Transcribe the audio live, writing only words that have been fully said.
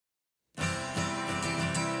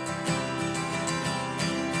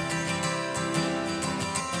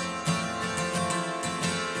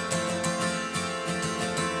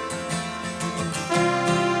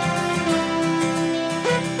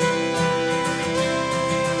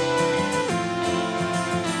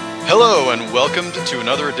and welcome to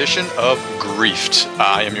another edition of Griefed.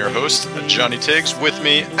 I am your host, Johnny Tiggs. With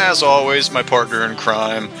me, as always, my partner in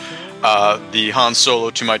crime, the Han Solo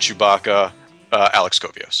to my Chewbacca, Alex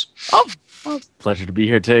Kovios. Oh, pleasure to be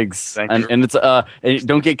here, Tiggs. Thank you. And it's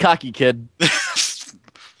don't get cocky, kid.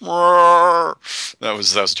 That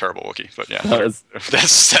was a terrible Wookiee, but yeah,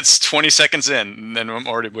 that's 20 seconds in, and then I'm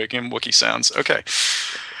already making Wookiee sounds. Okay.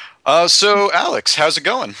 So Alex, how's it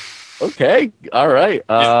going? Okay, all right.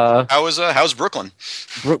 How's Brooklyn?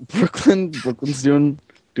 Brooklyn's doing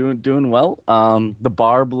well. The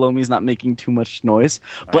bar below me is not making too much noise,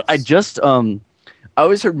 but I just I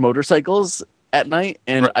always heard motorcycles at night,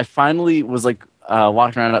 and I finally was like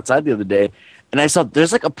walking around outside the other day, and I saw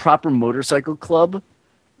there's like a proper motorcycle club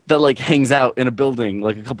that like hangs out in a building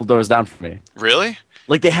like a couple doors down from me. Really?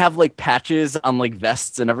 Like they have like patches on like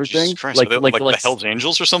vests and everything. Jesus Christ, like the Hells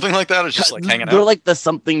Angels or something like that, or just like hanging out. They're like the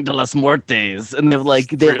something de las muertes, and they have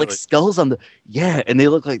like skulls on the and they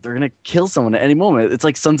look like they're gonna kill someone at any moment. It's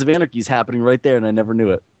like Sons of Anarchy's happening right there, and I never knew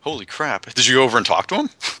it. Holy crap! Did you go over and talk to him?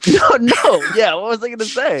 No. Yeah, what was I gonna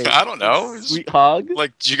say? I don't know. Sweet hog.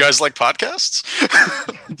 Like, do you guys like podcasts?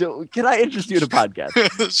 Can I interest you in a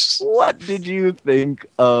podcast? What did you think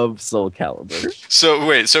of Soul Calibur?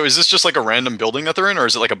 So is this just like a random building that they're in, or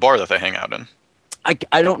is it like a bar that they hang out in?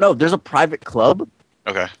 I don't know. There's a private club.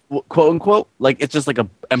 Okay. Quote unquote. Like it's just like a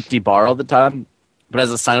empty bar all the time, but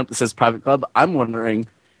as a sign up that says private club, I'm wondering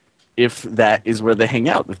if that is where they hang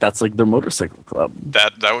out, if that's like their motorcycle club.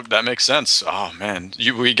 That makes sense. Oh man,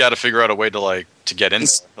 we got to figure out a way to get in,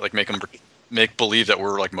 like make believe that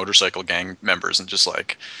we're like motorcycle gang members and just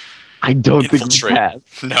like. I don't infiltrate.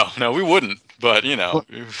 Think we have. No, we wouldn't. But you know,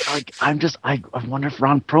 like I wonder if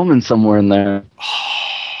Ron Perlman's somewhere in there. Oh,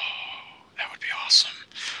 that would be awesome.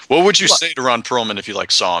 What would you say to Ron Perlman if you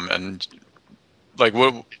saw him and? Like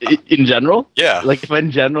what? In general? Yeah. Like if I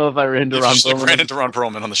ran into Ron Perlman. Ran into Ron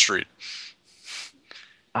Perlman on the street.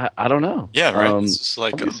 I don't know. Yeah, right. It's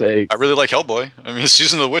like I really like Hellboy. I mean,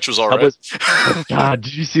 Season of the Witch was all right. God,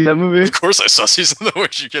 did you see that movie? Of course I saw Season of the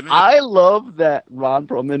Witch. You kidding me? I love that Ron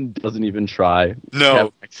Perlman doesn't even try. No, to have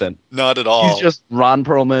an accent. Not at all. He's just Ron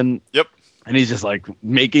Perlman. Yep. And he's just like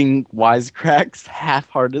making wisecracks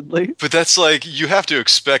half-heartedly. But that's like you have to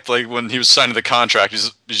expect when he was signing the contract,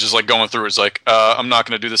 he's just like going through. It's like I'm not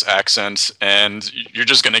going to do this accent, and you're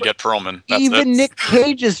just going to get Perlman. Even Nick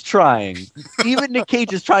Cage is trying. Even Nick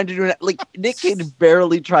Cage is trying to do it. Like Nick Cage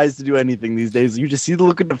barely tries to do anything these days. You just see the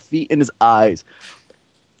look of defeat in his eyes.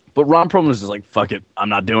 But Ron Perlman is just like, fuck it, I'm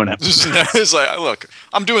not doing it. It's like, look,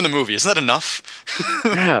 I'm doing the movie. Isn't that enough?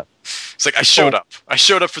 Yeah. It's like I showed up. I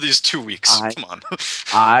showed up for these 2 weeks. Come on.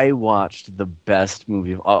 I watched the best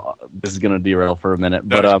movie of this is gonna derail for a minute,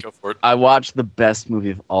 go for it. I watched the best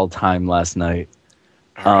movie of all time last night.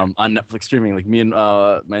 On Netflix streaming. Like me and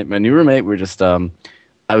my new roommate, we were just I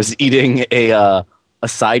was eating a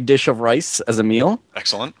side dish of rice as a meal.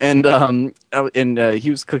 Excellent. And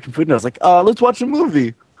he was cooking food, and I was like, let's watch a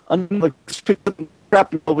movie. I'm like,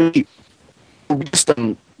 crap we eat. We just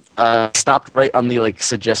stopped right on the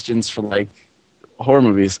suggestions for horror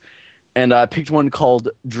movies, and I picked one called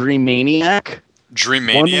Dreamaniac.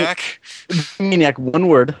 Dreamaniac, one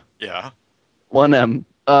word. Yeah. 1 M.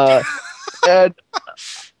 And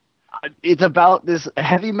it's about this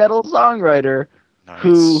heavy metal songwriter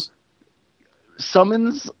who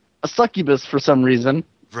summons a succubus for some reason.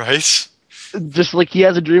 Right. Just like he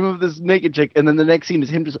has a dream of this naked chick, and then the next scene is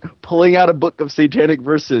him just pulling out a book of satanic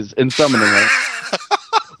verses and summoning her.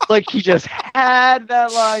 Like he just had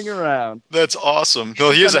that lying around. That's awesome.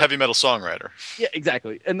 Well, he is a heavy metal songwriter. Yeah,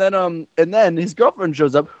 exactly. And then his girlfriend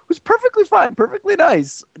shows up, who's perfectly fine, perfectly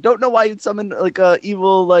nice. Don't know why you'd summon a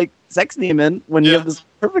evil sex demon when you have this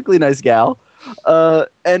perfectly nice gal.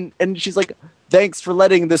 And she's like, "Thanks for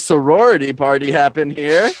letting the sorority party happen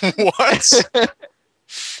here." What?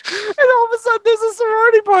 And all of a sudden, there's a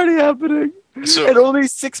sorority party happening. And only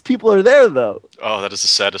 6 people are there, though. Oh, that is the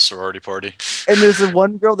saddest sorority party. And there's this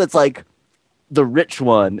one girl that's like the rich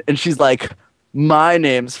one, and she's like, "My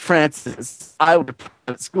name's Francis. I went to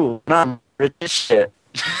private school, and I'm rich as shit."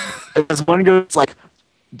 And this one girl that's like,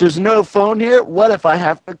 "There's no phone here. What if I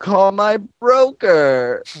have to call my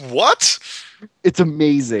broker?" What? It's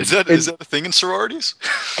amazing. Is that a thing in sororities?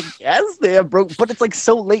 I guess they have broke, but it's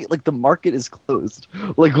so late. The market is closed.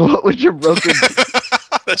 What would your broker do?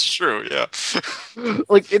 That's true. Yeah.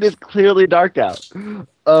 It is clearly dark out. But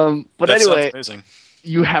that anyway, amazing.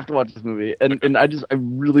 You have to watch this movie, and I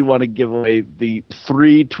really want to give away the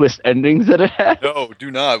 3 twist endings that it has. No,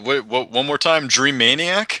 do not. Wait, one more time.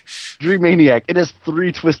 Dreamaniac. It has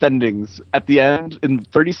 3 twist endings at the end in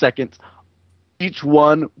 30 seconds. Each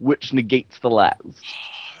one which negates the last.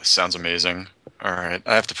 This sounds amazing. All right,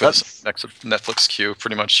 I have to put this next to Netflix queue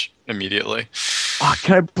pretty much immediately. Oh,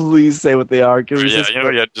 can I please say what they are? Can we Yeah, say you know,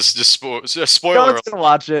 yeah, just spoiler. no one's gonna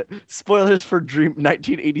watch it. Spoilers for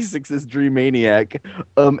 1986's Dream Maniac.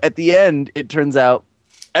 At the end, it turns out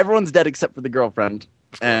everyone's dead except for the girlfriend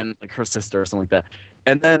and like her sister or something like that.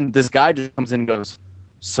 And then this guy just comes in and goes,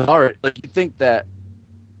 "Sorry." Like you think that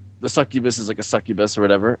the succubus is like a succubus or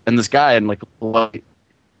whatever, and this guy in like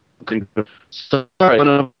sorry, one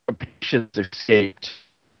of our patients escaped.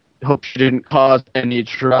 Hope she didn't cause any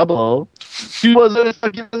trouble. She wasn't a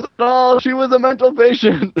succubus at all. She was a mental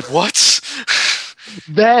patient. What?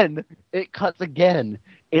 Then it cuts again,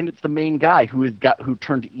 and it's the main guy who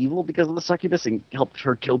turned evil because of the succubus and helped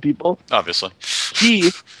her kill people. Obviously.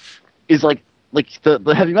 He is like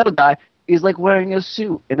the heavy metal guy is like wearing a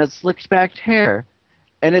suit and a slicked back hair,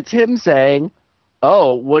 and it's him saying,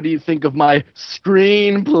 "Oh, what do you think of my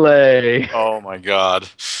screenplay?" Oh my god.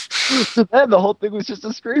 So then the whole thing was just a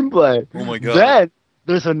screenplay. Oh my god. Then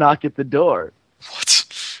there's a knock at the door. What?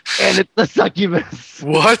 And it's the succubus.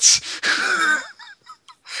 What?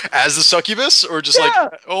 As the succubus? Or just like,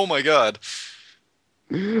 oh my god.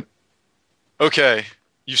 Okay.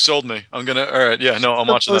 You sold me. I'm gonna, alright, yeah, no, I'm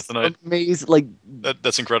watching that tonight. Amazing. Like,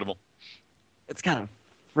 that's incredible. it's got a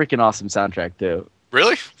freaking awesome soundtrack, too.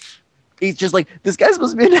 Really? It's just like, this guy's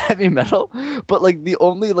supposed to be in heavy metal, but like the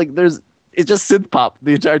only, like, it's just synth pop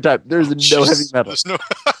the entire time. There's no heavy metal. There's no...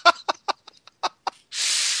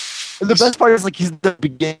 And the best part is like he's the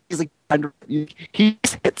beginning. He's like he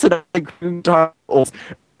hits it like guitar, and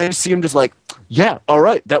I see him just like, yeah, all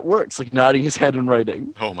right, that works. Like nodding his head and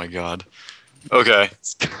writing. Oh my god. Okay.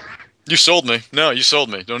 You sold me. No, you sold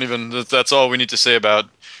me. Don't even. That's all we need to say about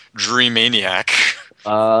Dream Maniac.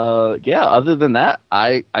 Yeah. Other than that,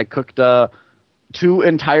 I cooked 2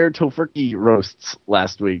 entire tofurkey roasts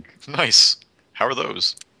last week. Nice. How are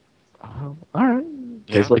those? All right.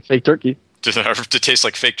 Tastes like fake turkey. To taste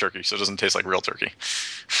like fake turkey, so it doesn't taste like real turkey.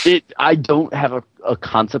 I don't have a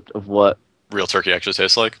concept of what real turkey actually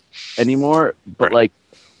tastes like anymore, but right. Like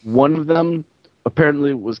one of them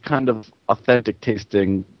apparently was kind of authentic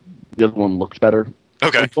tasting. The other one looked better.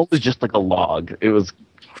 Okay. It was just like a log. It was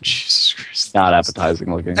Jesus Christ. Not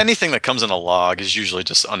appetizing looking. Anything that comes in a log is usually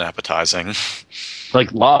just unappetizing.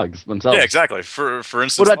 Like logs themselves. Yeah, exactly. For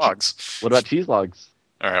instance, logs. What about cheese logs?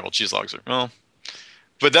 All right, well, cheese logs are... Well,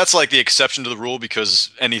 but that's like the exception to the rule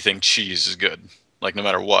because anything cheese is good. Like, no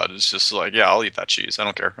matter what. It's just like, yeah, I'll eat that cheese. I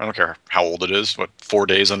don't care. I don't care how old it is. What, 4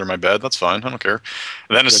 days under my bed? That's fine. I don't care.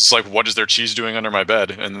 And then it's just like, what is their cheese doing under my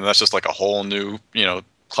bed? And that's just like a whole new,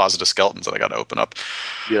 closet of skeletons that I got to open up.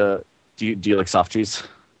 Yeah. Do you like soft cheese?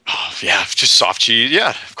 Oh, yeah, just soft cheese.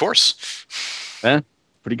 Yeah, of course.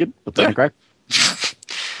 Pretty good. What's on crack?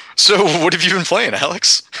 So, what have you been playing,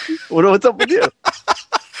 Alex? What's up with you?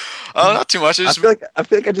 Not too much. I feel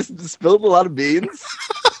like I just spilled a lot of beans.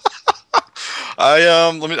 I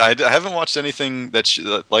haven't watched anything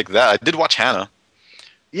like that. I did watch Hannah.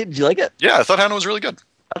 Yeah, did you like it? Yeah, I thought Hannah was really good.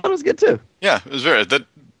 I thought it was good too. Yeah, it was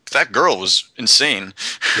that girl was insane.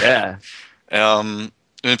 Yeah. I've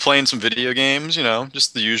been playing some video games,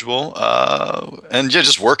 just the usual. And yeah,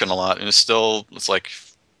 just working a lot. And it's like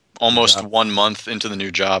almost 1 month into the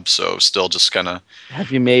new job, so still just kind of...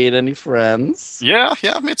 Have you made any friends? Yeah,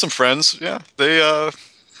 I've made some friends. Yeah, they,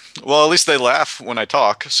 well, at least they laugh when I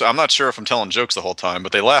talk, so I'm not sure if I'm telling jokes the whole time,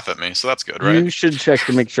 but they laugh at me, so that's good, right? You should check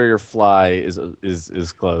to make sure your fly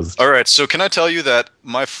is closed. All right, so can I tell you that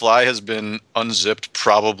my fly has been unzipped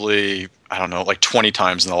probably, I don't know, like 20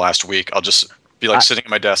 times in the last week. I'll just be like sitting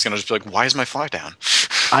at my desk and I'll just be like, why is my fly down?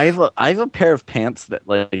 I have a pair of pants that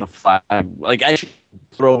like fly, like I should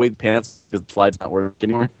throw away the pants because the fly's not working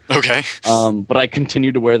anymore. Okay. But I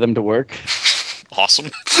continue to wear them to work. Awesome.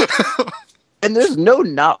 And there's no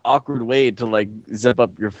not awkward way to like zip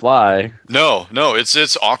up your fly. No,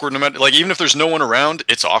 it's awkward no matter, like, even if there's no one around,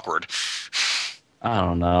 it's awkward. I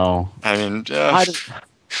don't know. I mean,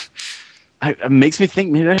 it makes me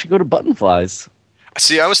think maybe I should go to Button Flies.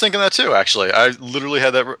 See, I was thinking that too, actually. I literally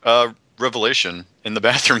had that revelation in the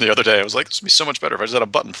bathroom the other day. I was like, this would be so much better if I just had a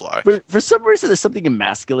button fly. For some reason, there's something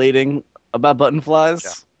emasculating about button flies.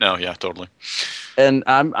 Yeah. No, yeah, totally. And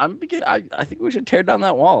I think we should tear down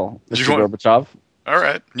that wall, Mr. Gorbachev. All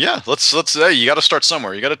right, yeah. Let's say you got to start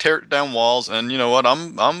somewhere. You got to tear down walls, and you know what?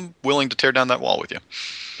 I'm willing to tear down that wall with you.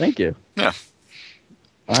 Thank you. Yeah.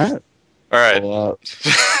 All right. All right. Well,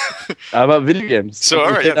 how about video games? So,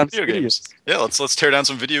 all right, yeah, video games. Yeah, let's tear down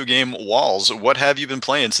some video game walls. What have you been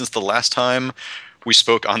playing since the last time we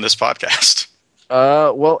spoke on this podcast?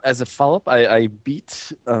 Well, as a follow-up, I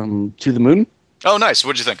beat To the Moon. Oh, nice.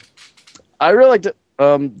 What'd you think? I really liked it.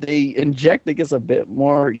 They inject, I guess, a bit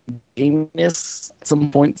more gameness at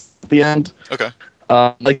some points at the end. Okay.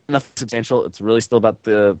 Like nothing substantial. It's really still about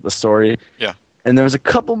the story. Yeah. And there was a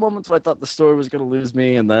couple moments where I thought the story was going to lose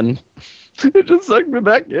me, and then it just sucked me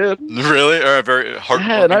back in. Really? A very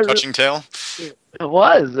heartwarming, touching tale? It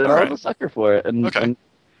was, and All I right. was a sucker for it. Okay. And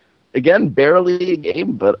again, barely a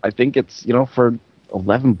game, but I think it's, for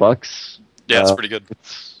 $11. Yeah, it's pretty good.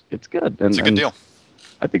 It's good. It's a good deal.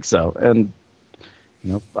 I think so. And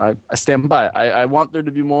I stand by. I want there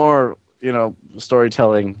to be more,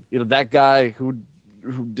 storytelling. That guy who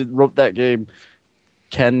wrote that game,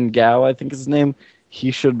 Ken Gao, I think is his name.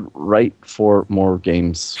 He should write for more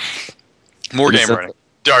games. More game writing.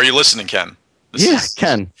 Are you listening, Ken?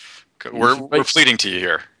 Ken. We're pleading to you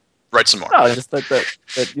here. Write some more. No, I just thought that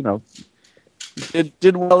it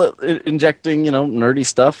did well at injecting, nerdy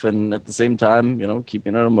stuff, and at the same time,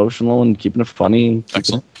 keeping it emotional and keeping it funny.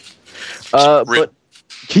 Excellent. But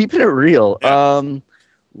keeping it real. Yeah.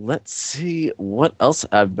 Let's see what else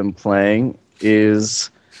I've been playing is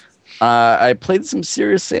I played some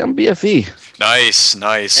Serious Sam BFE.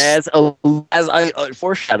 Nice. As I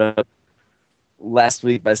foreshadowed last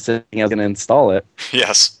week by saying I was going to install it.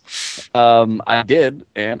 Yes. I did,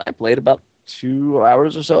 and I played about 2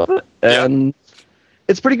 hours or so of it, and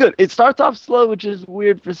it's pretty good. It starts off slow, which is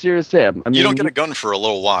weird for Serious Sam. I mean, you don't get a gun for a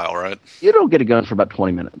little while, right? You don't get a gun for about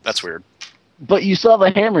 20 minutes. That's weird. But you still have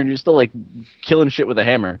a hammer, and you're still, killing shit with a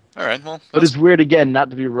hammer. All right, well. But it's weird, again, not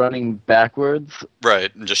to be running backwards.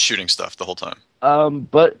 Right, and just shooting stuff the whole time.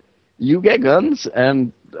 But you get guns,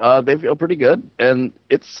 and they feel pretty good. And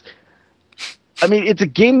it's a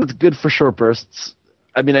game that's good for short bursts.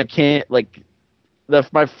 I mean, I can't,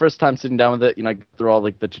 my first time sitting down with it, I got through all,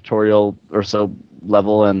 the tutorial or so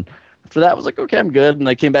level, and after that, I was like, okay, I'm good. And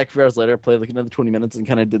I came back a few hours later, played, another 20 minutes, and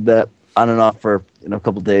kind of did that on and off for, a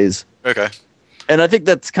couple days. Okay. And I think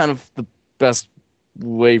that's kind of the best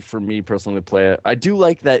way for me personally to play it. I do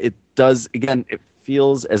like that it does, again, it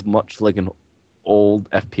feels as much like an old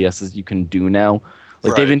FPS as you can do now.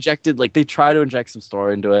 They've injected, they try to inject some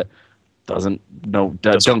story into it.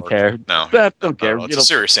 Don't care. No. Don't care. It's a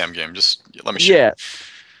Serious Sam game. Just let me shoot. Yeah.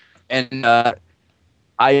 And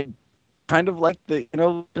I kind of like the,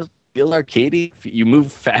 just feel arcadey. You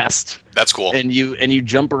move fast. That's cool. And you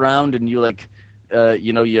jump around, and you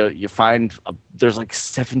you find there's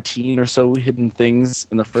 17 or so hidden things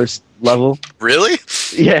in the first level. Really?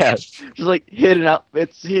 Yeah, just hidden out.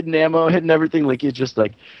 It's hidden ammo, hidden everything. You just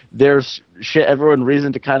there's shit everywhere, and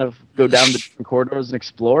reason to kind of go down the different corridors and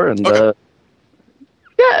explore. And okay.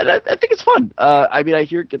 I think it's fun. I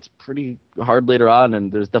hear it gets pretty hard later on,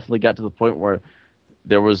 and there's definitely got to the point where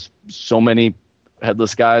there was so many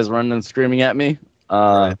headless guys running and screaming at me.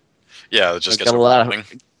 Right. Yeah, it just gets got a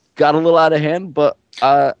little out of hand, but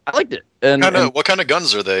I liked it. And what kind of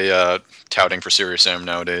guns are they touting for Serious Sam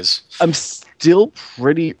nowadays? I'm still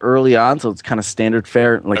pretty early on, so it's kind of standard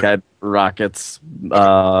fare. I had rockets,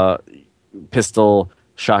 pistol,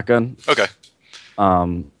 shotgun. Okay.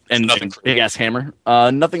 And big ass hammer.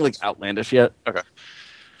 Nothing outlandish yet. Okay.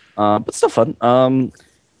 But still fun.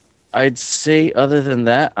 I'd say other than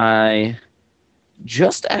that, I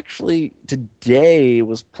just actually today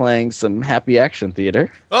was playing some Happy Action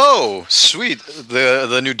Theater. Oh, sweet.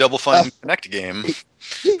 The new Double Fine Connect game.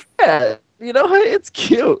 Yeah, it's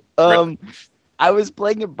cute. Really? I was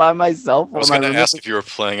playing it by myself. I was going to ask if you were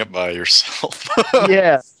playing it by yourself.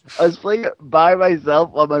 Yeah, I was playing it by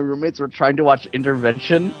myself while my roommates were trying to watch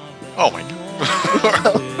Intervention. Oh my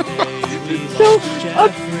god.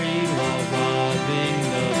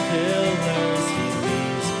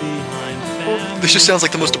 This just sounds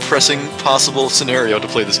like the most depressing possible scenario to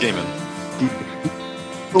play this game in.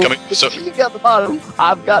 You got the bottom.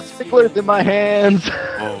 I've got sticklers in my hands.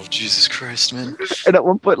 Oh, Jesus Christ, man. And at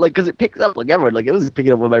one point, because it picks up everyone, it was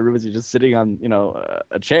picking up when my roommates were just sitting on,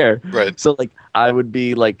 a chair. Right. So I would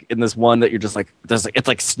be in this one that you're just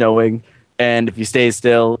it's snowing, and if you stay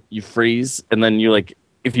still, you freeze, and then you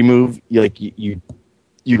if you move, you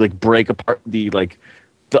break apart the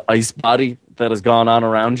ice body that has gone on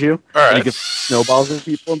around you. All right. And you get snowballs at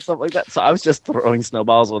people and stuff like that. So I was just throwing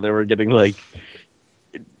snowballs while they were getting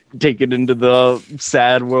taken into the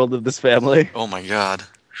sad world of this family. Oh my god.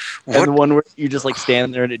 And the one where you just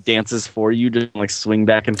stand there and it dances for you, just swing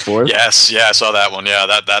back and forth. Yes, yeah, I saw that one. Yeah,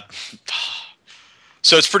 that.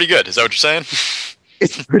 So it's pretty good. Is that what you're saying?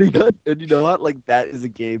 It's pretty good. And you know what? That is a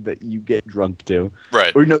game that you get drunk to.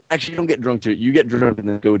 Right. Or no, actually you don't get drunk to it. You get drunk and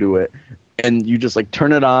then go to it. And you just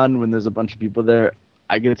turn it on when there's a bunch of people there.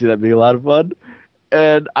 I get to see that being a lot of fun.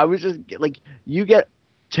 And I was just you get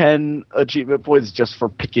 10 achievement points just for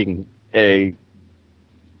picking a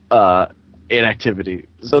inactivity.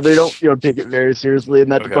 So they don't take it very seriously in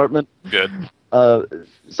that department. Good. So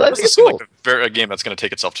I think it's cool. Like a game that's going to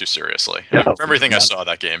take itself too seriously. Yeah. From everything I saw of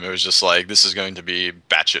that game, it was just like, this is going to be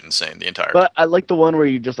batshit insane the entire time. But I like the one where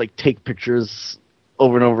you just like take pictures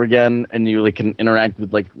over and over again, and you like can interact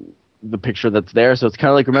with like the picture that's there. So it's kind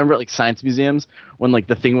of like, remember at like science museums when like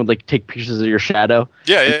the thing would like take pictures of your shadow.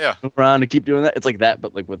 Yeah. Move around and keep doing that. It's like that,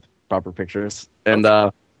 but like with proper pictures. And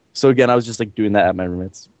so again, I was just like doing that at my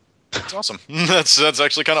roommate's. That's awesome. That's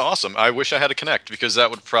actually kind of awesome. I wish I had a Kinect, because that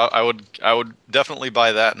would I would definitely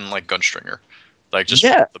buy that and like Gunstringer, like just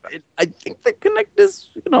I think the Kinect is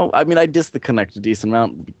I mean I diss the Kinect a decent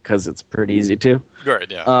amount because it's pretty easy to. Right.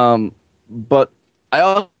 Yeah. But I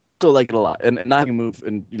also like it a lot, and not having move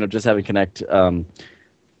and just having Kinect.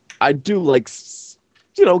 I do like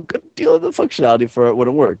good deal of the functionality for it when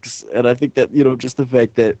it works, and I think that just the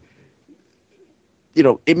fact that.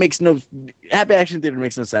 It makes Happy Action Theater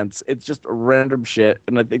makes no sense. It's just random shit,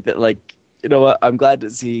 and I think that what, I'm glad to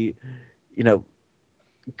see,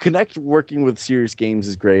 Kinect working with serious games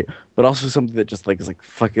is great, but also something that just is like,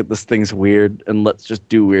 fuck it, this thing's weird, and let's just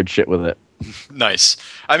do weird shit with it. Nice.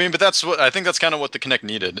 I mean, but I think that's kind of what the Kinect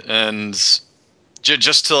needed, and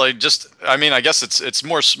I mean, I guess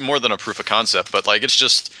it's more than a proof of concept, but like it's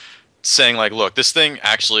just saying like, look, this thing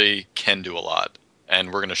actually can do a lot.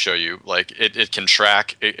 And we're going to show you, like, it can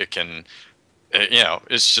track, it can,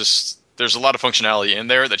 it's just, there's a lot of functionality in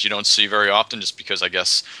there that you don't see very often, just because, I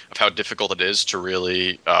guess, of how difficult it is to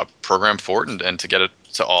really program for it and to get it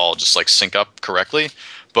to all just, like, sync up correctly.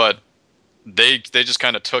 But they just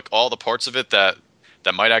kind of took all the parts of it that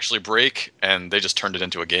might actually break, and they just turned it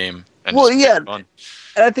into a game. And and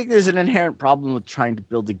I think there's an inherent problem with trying to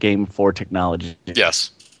build a game for technology.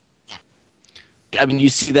 Yes. I mean, you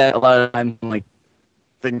see that a lot of times, like,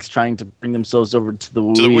 things trying to bring themselves over to the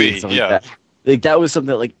Wii. Yeah. Like that was something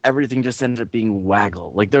that like everything just ended up being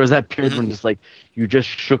waggle. Like there was that period when just like you could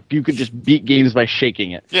just beat games by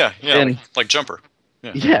shaking it. Yeah, and, like Jumper.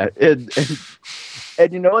 Yeah,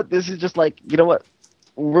 and you know what? This is just like, what?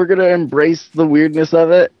 We're gonna embrace the weirdness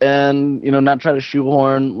of it, and not try to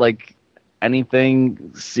shoehorn like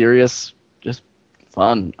anything serious. Just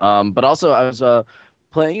fun. But also I was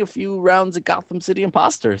playing a few rounds of Gotham City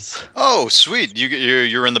Imposters. Oh, sweet!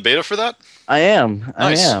 You're in the beta for that? I am.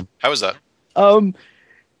 Nice. I am. How was that?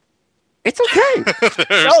 It's okay.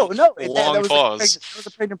 No. Long pause. That was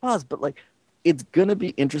a pregnant pause, but like, it's gonna be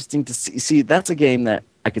interesting to see. See, that's a game that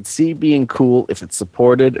I could see being cool if it's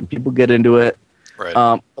supported and people get into it. Right.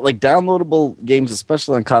 Like downloadable games,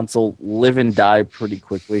 especially on console, live and die pretty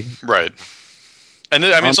quickly. Right. And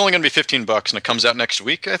I mean, it's only gonna be $15, and it comes out next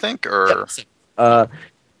week, I think, or.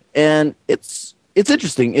 And it's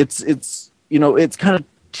interesting. It's kind of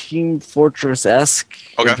Team Fortress-esque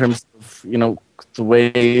in terms of the way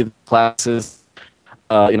the classes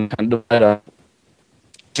kind of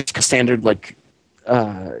just standard like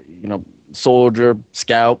soldier,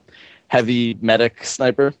 scout, heavy, medic,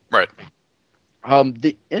 sniper. Right.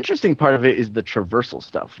 The interesting part of it is the traversal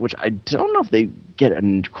stuff, which I don't know if they get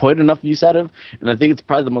quite enough use out of, and I think it's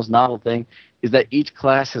probably the most novel thing. Is that each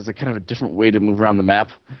class has a kind of a different way to move around the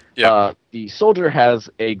map. Yeah. The soldier has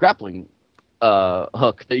a grappling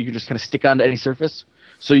hook that you can just kind of stick onto any surface.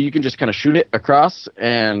 So you can just kind of shoot it across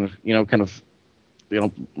and,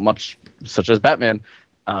 much such as Batman,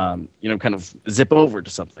 kind of zip over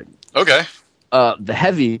to something. Okay. The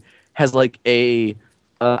heavy has like a...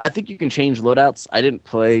 I think you can change loadouts. I didn't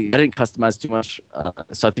customize too much,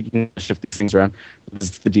 so I think you can shift these things around.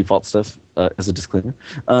 This is the default stuff, as a disclaimer.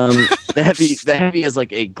 The heavy has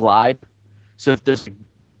like a glide. So if there's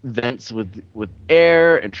vents with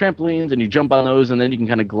air and trampolines, and you jump on those, and then you can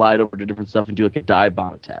kind of glide over to different stuff and do like a dive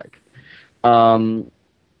bomb attack. And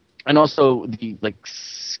also I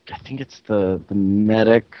think it's the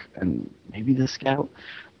medic and maybe the scout.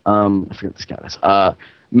 I forget what the scout is.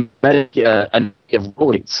 Medic and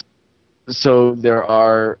rollies. So there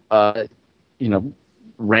are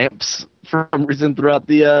ramps for some reason throughout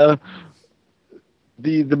the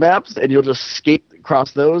maps, and you'll just skate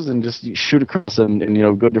across those and just shoot across them and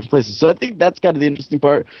go different places. So I think that's kind of the interesting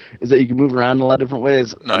part, is that you can move around in a lot of different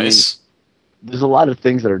ways. Nice. I mean, there's a lot of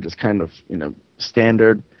things that are just kind of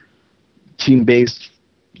standard team-based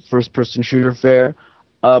first-person shooter fare,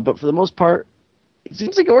 but for the most part, it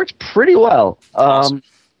seems like it works pretty well. Awesome.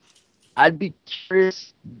 I'd be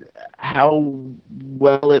curious how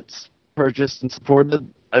well it's purchased and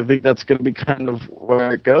supported. I think that's going to be kind of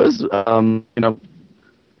where it goes.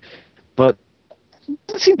 But it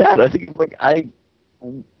doesn't seem bad. I think if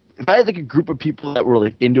I had like a group of people that were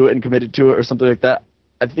like into it and committed to it or something like that,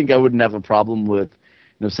 I think I wouldn't have a problem with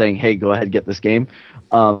saying, hey, go ahead, get this game.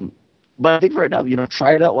 but I think right now,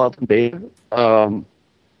 try it out while it's in beta.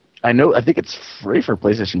 I think it's free for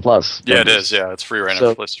PlayStation Plus. Yeah, it is. Yeah, it's free right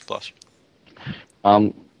now for PlayStation Plus.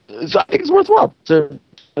 So I think it's worthwhile to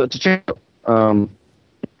check out.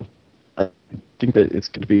 I think that it's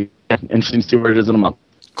going to be interesting to see where it is in a month.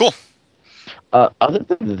 Cool. Other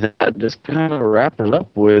than that, just kind of wrap it up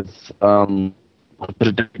with a bit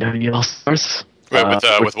of WWE All Stars.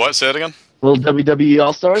 With what? Say it again. Little WWE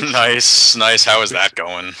All Stars. Nice. How is that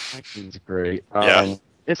going? It's great. Yeah.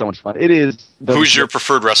 It's so much fun. It is. Who's your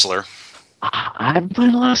preferred wrestler? I've been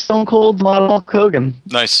playing a lot of Stone Cold, a lot of Hulk Hogan.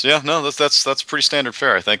 Nice. Yeah. No, that's pretty standard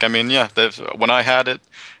fare, I think. I mean, yeah. When I had it,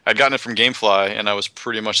 I'd gotten it from GameFly, and I was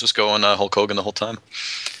pretty much just going Hulk Hogan the whole time.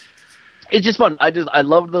 It's just fun. I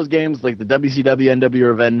loved those games, like the WCW, NW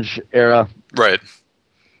Revenge era. Right.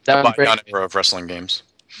 That was great. Era of wrestling games.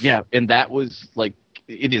 Yeah, and that was like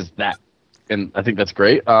it is that, and I think that's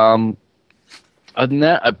great. Other than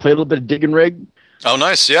that, I played a little bit of Dig and Rig. Oh,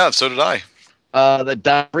 nice. Yeah, so did I.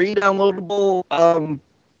 The free downloadable. How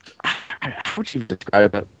would you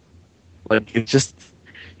describe it? Like it's just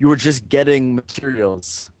you were just getting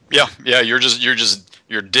materials. Yeah.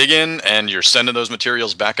 You're digging and you're sending those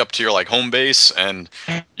materials back up to your like home base, and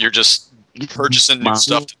you're just purchasing new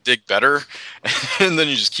stuff to dig better, and then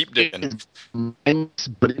you just keep digging.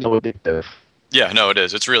 But it's addictive. Yeah, no, it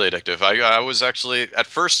is. It's really addictive. I was actually at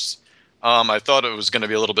first. I thought it was going to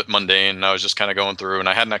be a little bit mundane, and I was just kind of going through, and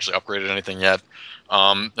I hadn't actually upgraded anything yet.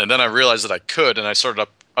 And then I realized that I could, and I started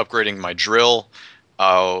upgrading my drill,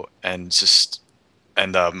 and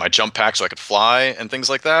my jump pack so I could fly and things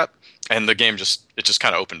like that. And the game just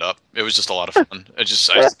kind of opened up. It was just a lot of fun.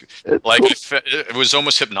 It was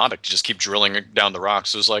almost hypnotic to just keep drilling down the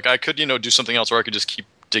rocks. It was like I could do something else, or I could just keep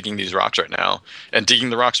digging these rocks right now, and digging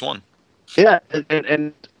the rocks won. Yeah,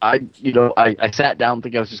 and I sat down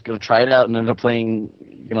thinking I was just going to try it out, and ended up playing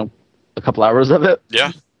a couple hours of it.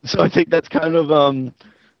 Yeah. So I think that's kind of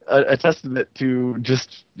a testament to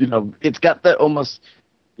just it's got that almost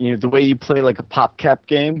the way you play like a PopCap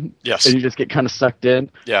game. Yes. And you just get kind of sucked in.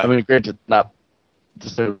 Yeah. I mean, granted, not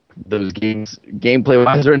just those games gameplay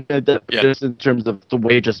wise or anything like that, but just in terms of the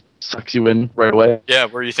way it just sucks you in right away. Yeah,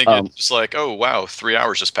 where you think it's just like, oh wow, 3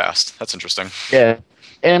 hours just passed. That's interesting. Yeah.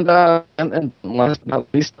 And last but not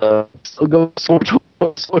least, still go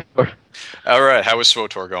SWTOR. All right, how is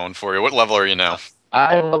SWTOR going for you? What level are you now?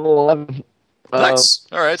 I'm level 11. Nice.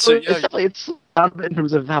 All right, so yeah, it's not in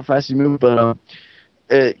terms of how fast you move, but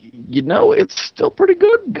it's still pretty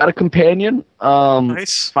good. Got a companion.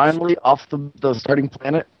 Nice. Finally off the starting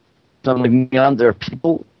planet. Something like Neon, there are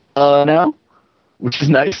people now, which is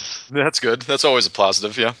nice. That's good. That's always a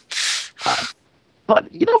positive. Yeah. But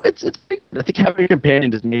it's I think having a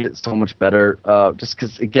companion just made it so much better. Just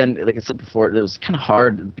because, again, like I said before, it was kind of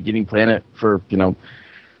hard at the beginning planet for an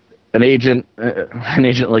agent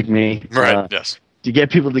like me, right? Yes. To get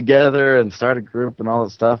people together and start a group and all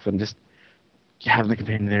that stuff, and just having the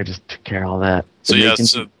companion there just took care of all that. So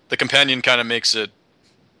so the companion kind of makes it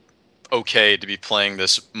okay to be playing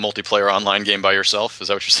this multiplayer online game by yourself. Is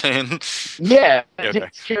that what you're saying? Yeah, okay. It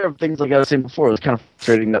takes care of things like I was saying before. It was kind of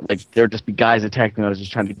frustrating that like there would just be guys attacking me. I was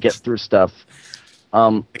just trying to get through stuff.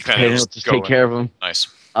 The companion will just take care of them. Nice.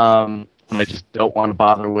 And I just don't want to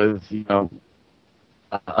bother with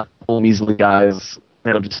measly guys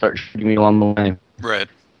that'll just start shooting me along the way. Right.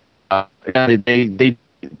 They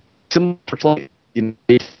similar to like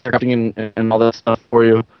crafting and all that stuff for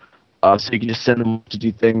you, so you can just send them to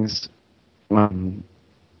do things. I'm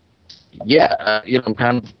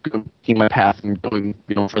kind of taking my path and going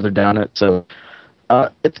further down it. So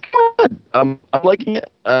it's good. I'm liking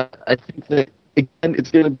it. I think that again,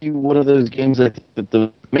 it's going to be one of those games that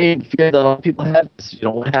the main fear that a lot of people have is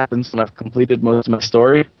what happens when I've completed most of my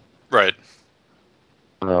story. Right.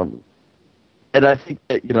 And I think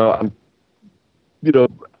that I'm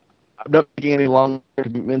not making any long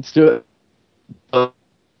commitments to it, but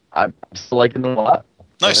I'm still liking it a lot.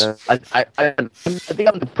 Nice. I think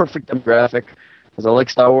I'm the perfect demographic because I like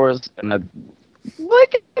Star Wars and I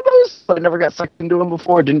like MMOs, but I never got sucked into them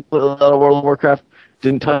before. Didn't play a lot of World of Warcraft.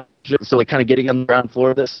 Didn't touch it. So like kind of getting on the ground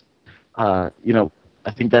floor of this, I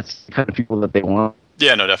think that's the kind of people that they want.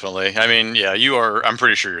 Yeah, no, definitely. I mean, yeah, you are. I'm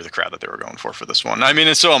pretty sure you're the crowd that they were going for this one. I mean,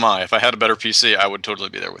 and so am I. If I had a better PC, I would totally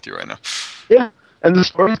be there with you right now. Yeah, and the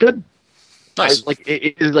story's good. Nice.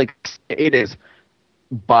 It is like it is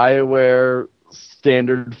BioWare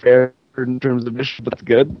standard fare in terms of mission, but that's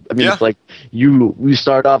good. I mean, It's like you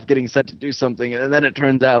start off getting set to do something, and then it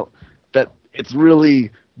turns out that it's really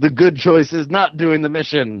the good choice is not doing the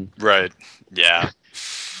mission. Right. Yeah.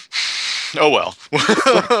 Oh well.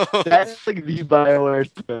 That's like the BioWare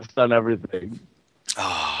twist on everything.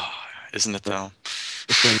 isn't it though?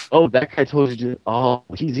 It's like, oh, that guy told you. Oh,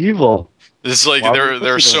 he's evil. It's like Why would there you are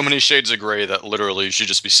listen to so him? many shades of gray that literally you should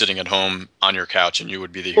just be sitting at home on your couch and you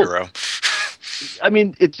would be the Well, hero. I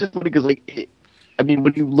mean, it's just funny because, like, I mean,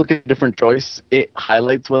 when you look at a different choice, it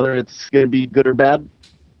highlights whether it's going to be good or bad.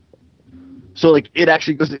 So, like, it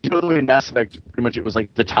actually goes, you know, the way in Mass Effect, pretty much it was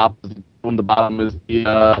like the top and the bottom is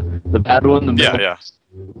the bad one. The middle Yeah. is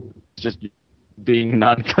just being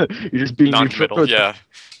you're just being neutral Non-committal. towards Yeah.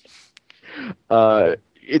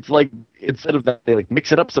 it's like instead of that they like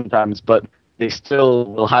mix it up sometimes, but they still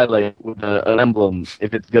will highlight with an emblem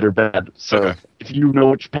if it's good or bad. So Okay. if you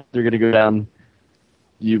know which path they're gonna go down,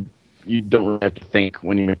 you don't really have to think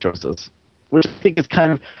when you make choices. Which I think is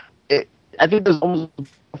kind of I think there's almost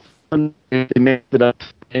fun if they mixed it up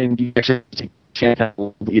and you actually take a chance at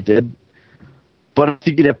what you did. But I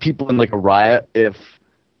think you'd have people in like a riot if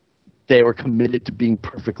they were committed to being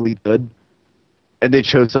perfectly good and they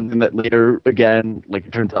chose something that later again like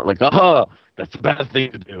it turns out like that's a bad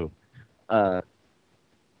thing to do.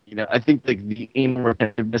 You know, I think like the aim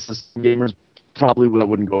repetitiveness of some gamers probably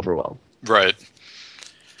wouldn't go over well. Right.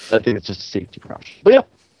 I think it's just a safety crouch. But yeah,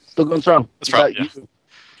 still going strong. That's probably, What about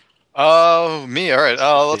yeah. you? Me. All right.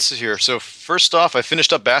 Let's see here. So first off, I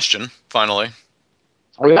finished up Bastion finally.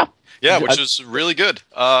 Oh yeah. Yeah, which was really good.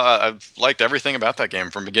 I've liked everything about that game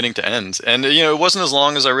from beginning to end, and you know, it wasn't as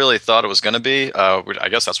long as I really thought it was going to be. I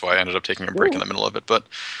guess that's why I ended up taking a break in the middle of it. But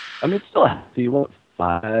I mean, it's still happy. What,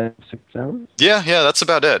 5, 6 hours? yeah, that's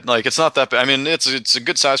about it. Like, it's not that bad. I mean, it's a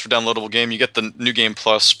good size for downloadable game. You get the new game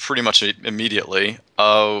plus pretty much immediately.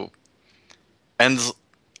 And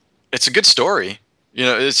it's a good story. You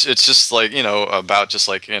know, it's just like, you know, about just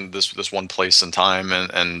like in this one place and time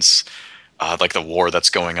and like the war that's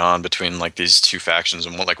going on between like these two factions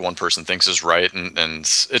and what like one person thinks is right, and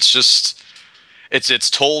it's just it's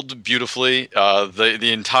told beautifully. The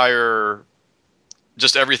entire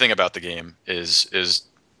just everything about the game is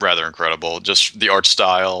rather incredible. Just the art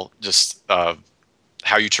style, just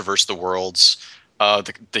how you traverse the worlds,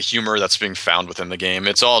 the humor that's being found within the game.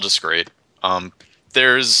 It's all just great.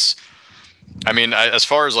 There's I mean, as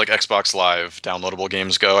far as like Xbox Live downloadable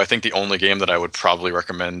games go, I think the only game that I would probably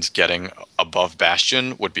recommend getting above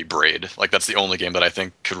Bastion would be Braid. Like, that's the only game that I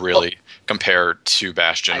think could really compare to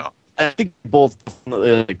Bastion. I think both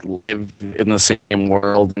like live in the same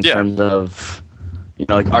world in terms of, you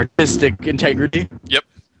know, like artistic integrity. Yep.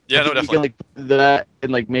 Yeah, no, definitely. Like that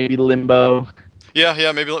and like maybe Limbo.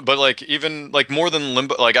 Yeah, maybe, but like even like more than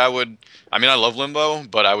Limbo, like I mean, I love Limbo,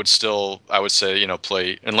 but I would say, you know,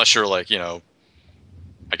 play unless you're like, you know,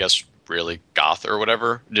 I guess really goth or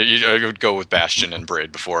whatever. I would go with Bastion and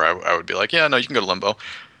Braid before I would be like, yeah, no, you can go to Limbo.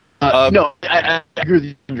 No, I agree with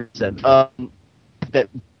you 100%. That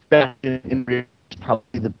Bastion and Braid is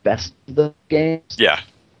probably the best of the games. Yeah,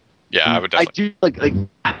 I would definitely. I do like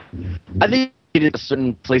I think it is a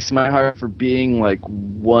certain place in my heart for being like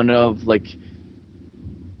one of like,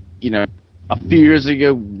 you know, a few years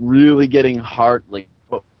ago really getting hard like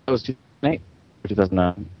what was 2008 or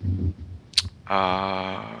 2009.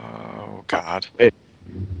 Oh God. But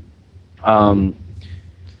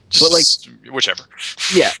like whichever.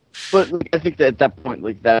 Yeah, but like, I think that at that point,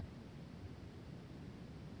 like that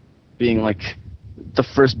being like the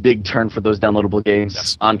first big turn for those downloadable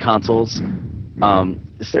games on consoles.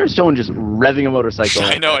 Is there someone just revving a motorcycle?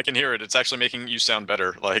 I know, I can hear it. It's actually making you sound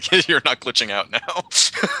better. Like, you're not glitching out now.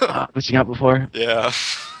 Glitching out before? Yeah.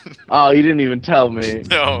 Oh, you didn't even tell me.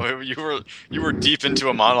 No, you were deep into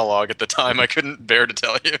a monologue at the time. I couldn't bear to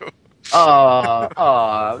tell you.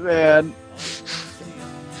 Oh, man.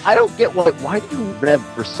 I don't get why do you rev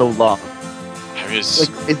for so long? I mean,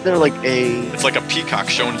 like, is there like a? It's like a peacock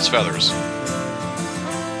showing its feathers.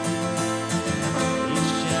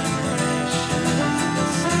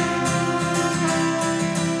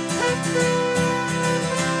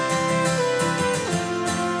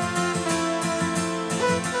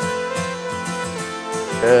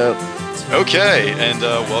 Okay, and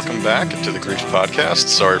welcome back to the Grief Podcast.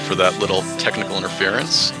 Sorry for that little technical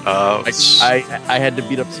interference. I had to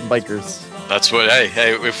beat up some bikers. That's what.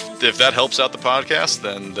 Hey, if that helps out the podcast,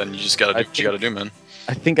 then you just gotta do what you gotta do, man.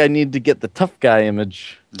 I think I need to get the tough guy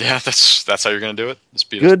image. Yeah, that's how you're gonna do it.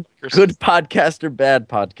 Good podcaster, bad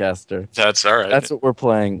podcaster. That's all right. That's what we're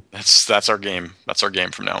playing. That's our game. That's our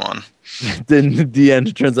game from now on. Then at the end,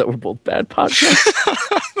 it turns out we're both bad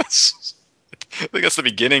podcasters. I think that's the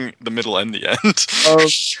beginning, the middle, and the end.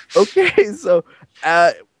 Okay, so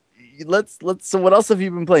let's. So what else have you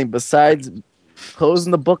been playing besides closing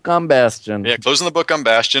the book on Bastion? Yeah, closing the book on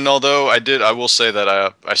Bastion. Although I will say that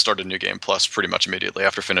I started New Game Plus pretty much immediately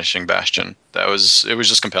after finishing Bastion. It was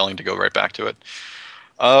just compelling to go right back to it.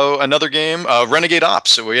 Oh, another game, Renegade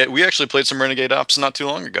Ops. So we actually played some Renegade Ops not too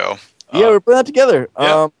long ago. Yeah, we're playing that together.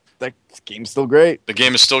 Yeah. That game's still great. The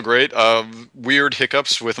game is still great. Weird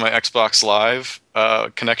hiccups with my Xbox Live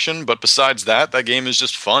connection, but besides that, that game is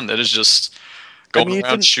just fun. It is just going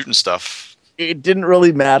around shooting stuff. It didn't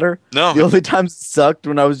really matter. No. The only times it sucked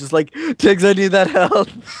when I was just like, Tiggs, I need that help.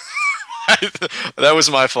 That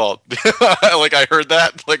was my fault. Like I heard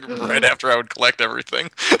that like right after I would collect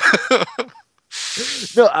everything.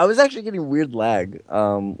 No, I was actually getting weird lag.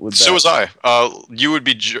 With so that. was I. You would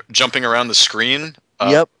be jumping around the screen.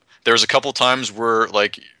 Yep. There was a couple times where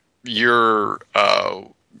like your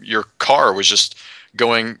car was just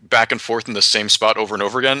going back and forth in the same spot over and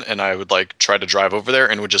over again, and I would like try to drive over there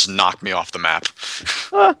and it would just knock me off the map.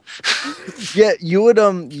 Yeah, you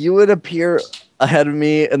would appear ahead of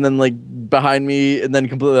me and then like behind me and then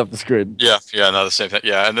completely off the screen. Yeah, no, the same thing.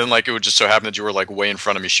 Yeah, and then like it would just so happen that you were like way in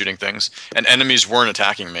front of me shooting things, and enemies weren't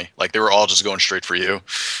attacking me. Like they were all just going straight for you.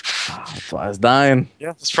 That's why I was dying. Yeah,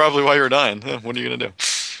 that's probably why you were dying. What are you gonna do?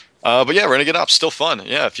 But yeah, Renegade Ops still fun.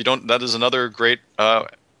 Yeah, if you don't, that is another great,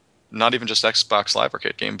 not even just Xbox Live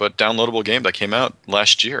Arcade game, but downloadable game that came out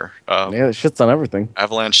last year. Yeah, it shits on everything.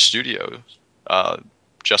 Avalanche Studios,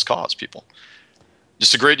 Just Cause people.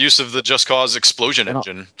 Just a great use of the Just Cause explosion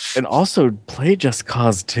engine. And also play Just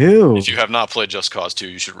Cause 2. If you have not played Just Cause 2,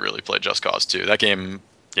 you should really play Just Cause 2. That game,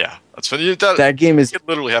 yeah, that's funny. That game is. You could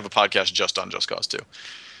literally have a podcast just on Just Cause 2.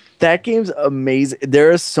 That game's amazing.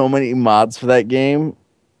 There are so many mods for that game.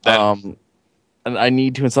 And I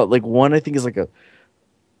need to install like one. I think is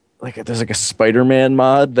there's like a Spider-Man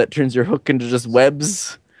mod that turns your hook into just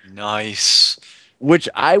webs. Nice. Which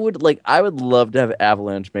I would love to have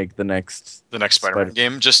Avalanche make the next Spider-Man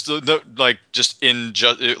game. Just it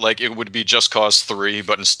would be Just Cause 3,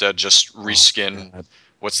 but instead just reskin. Oh,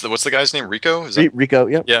 what's the guy's name? Rico? Is that Rico?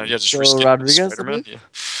 Yep. Yeah, just reskin Rodriguez, Spider-Man. Yeah.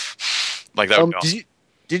 Like that would be awesome.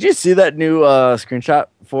 Did you see that new screenshot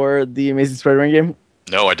for the Amazing Spider-Man game?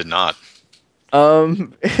 No, I did not. I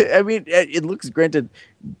mean, it looks, granted,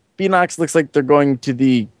 Beanox looks like they're going to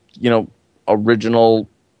the, original,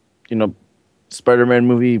 Spider-Man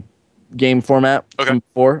movie game format from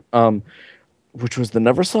before, which was the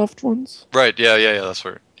Neversoft ones. Right, yeah, that's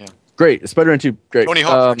where, yeah. Great, Spider-Man 2, great. Tony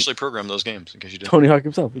Hawk actually programmed those games, in case you didn't. Tony Hawk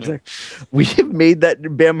himself, exactly. We have made that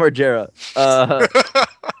Bam Margera.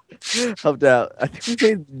 Helped out. I think we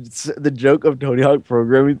made the joke of Tony Hawk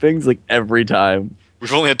programming things like every time.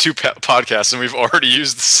 We've only had 2 podcasts and we've already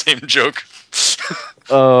used the same joke.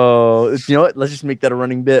 Oh, you know what? Let's just make that a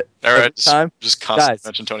running bit. All right, just constantly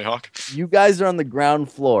mention Tony Hawk. You guys are on the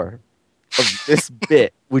ground floor of this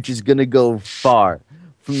bit, which is gonna go far.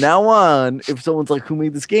 From now on, if someone's like, "Who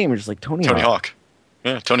made this game?" You're just like Tony Hawk.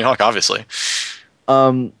 Yeah, Tony Hawk, obviously.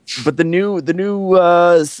 But the new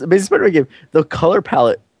Amazing Spider-Man game, the color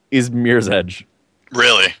palette is Mirror's Edge.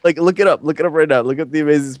 Really? Like, look it up right now. Look up the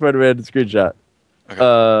Amazing Spider-Man screenshot.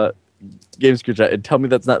 Okay. Game screenshot, and tell me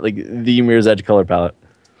that's not like the Mirror's Edge color palette.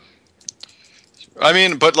 I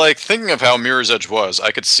mean, but like thinking of how Mirror's Edge was,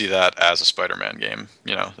 I could see that as a Spider-Man game.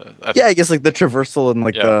 Yeah, I guess like the traversal and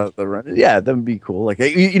like the run. Yeah, that would be cool. Like,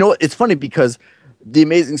 you know what? It's funny because the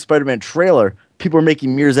Amazing Spider-Man trailer, people are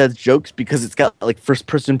making Mirror's Edge jokes because it's got like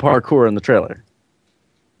first-person parkour in the trailer.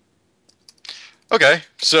 Okay,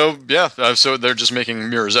 so yeah, so they're just making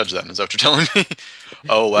Mirror's Edge then. Is that what you're telling me?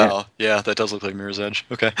 Oh wow, yeah, that does look like Mirror's Edge.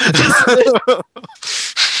 Okay.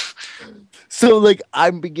 So like,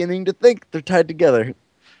 I'm beginning to think they're tied together.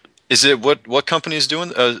 Is it what company is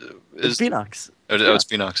doing? It's Beanox. It's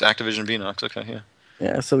Beanox. Activision Beanox. Okay, yeah.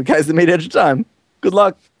 Yeah, so the guys that made Edge of Time. Good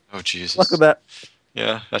luck. Oh Jesus. Luck with that.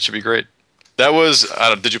 Yeah, that should be great. That was.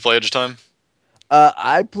 Did you play Edge of Time?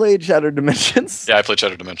 I played Shattered Dimensions. Yeah, I played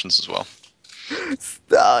Shattered Dimensions as well.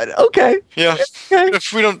 Okay. Yeah. Okay.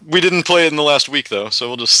 If we didn't play it in the last week though, so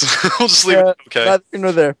we'll just leave it. Okay. Neither here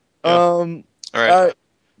nor there. Yeah. All right.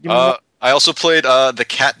 I also played The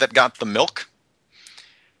Cat That Got the Milk.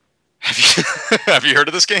 Have you heard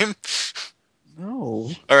of this game?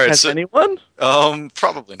 No. All right. Has anyone?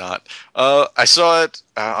 Probably not. I saw it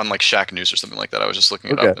on like Shack News or something like that. I was just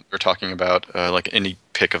looking it up. And they're talking about like indie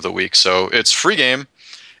pick of the week. So it's free game.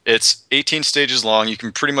 It's 18 stages long. You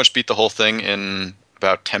can pretty much beat the whole thing in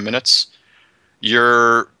about 10 minutes.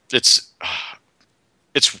 It's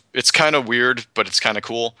kind of weird, but it's kind of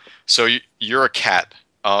cool. So you're a cat,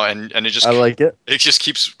 and it just I like it. It just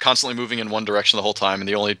keeps constantly moving in one direction the whole time, and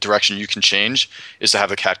the only direction you can change is to have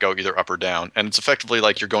the cat go either up or down. And it's effectively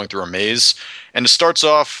like you're going through a maze. And it starts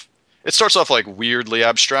off like weirdly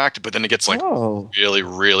abstract, but then it gets like really,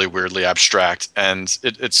 really weirdly abstract, and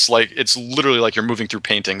it's literally like you're moving through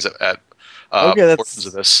paintings at portions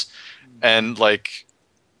of this, and like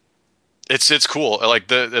It's cool.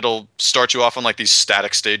 Like it'll start you off on like these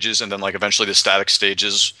static stages, and then like eventually the static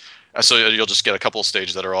stages. So you'll just get a couple of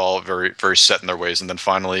stages that are all very very set in their ways, and then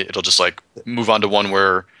finally it'll just like move on to one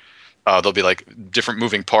where there'll be like different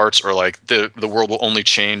moving parts, or like the world will only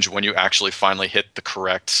change when you actually finally hit the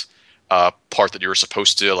correct part that you were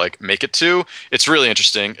supposed to like make it to. It's really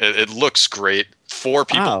interesting. It looks great. 4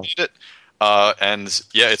 people Wow. made it, and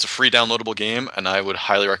yeah, it's a free downloadable game, and I would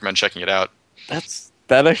highly recommend checking it out.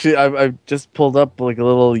 That actually I just pulled up like a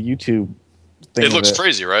little YouTube thing. It of looks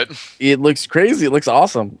crazy, right? It looks crazy. It looks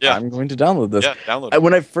awesome. Yeah. I'm going to download this. Yeah, download it.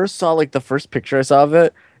 When I first saw like the first picture I saw of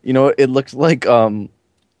it, it looked like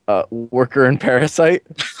Worker and Parasite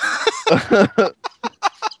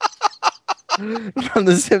from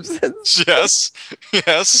The Simpsons. Yes,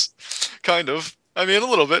 yes, kind of. I mean, a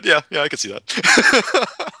little bit. Yeah, yeah, I could see that.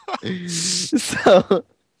 So,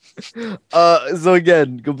 so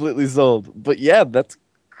again, completely sold. But yeah, that's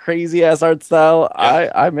crazy ass art style.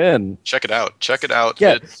 Yeah. I'm in. Check it out. Check it out.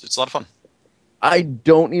 Yeah. It's a lot of fun. I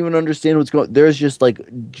don't even understand what's going. There's just like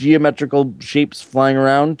geometrical shapes flying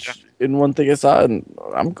around in one thing I saw, and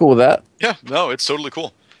I'm cool with that. Yeah, no, it's totally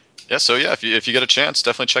cool. Yeah, so yeah, if you get a chance,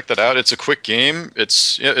 definitely check that out. It's a quick game.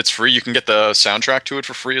 It's free. You can get the soundtrack to it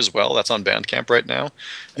for free as well. That's on Bandcamp right now,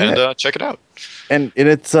 and check it out. And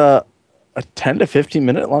it's a 10 to 15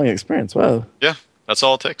 minute long experience. Wow. Yeah, that's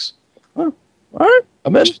all it takes. Oh, all right,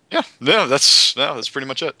 I'm in. Yeah, that's pretty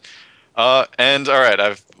much it. And all right,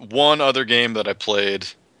 I've one other game that I played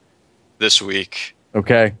this week.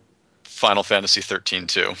 Okay. Final Fantasy 13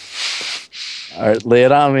 2. All right, lay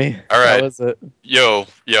it on me. All right. How is it? Yo,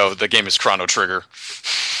 the game is Chrono Trigger.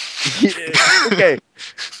 Yeah, okay.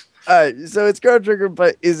 All right, so it's Chrono Trigger,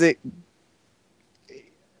 but is it?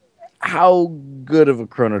 How good of a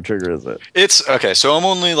Chrono Trigger is it? It's okay. So I'm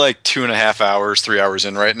only like 2.5 hours, 3 hours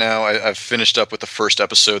in right now. I've finished up with the first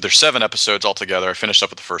episode. There's 7 episodes altogether. I finished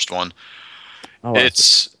up with the first one. Oh, wow.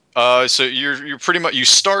 It's so you're pretty much you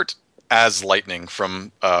start as Lightning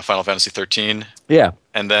from Final Fantasy 13. Yeah.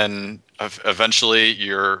 And then eventually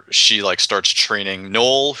she like starts training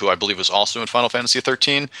Noel, who I believe was also in Final Fantasy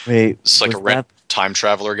 13. Wait, It's like a red time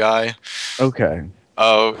traveler guy. Okay.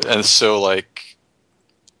 Oh, and so like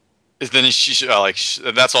then she's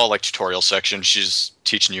that's all like tutorial section. She's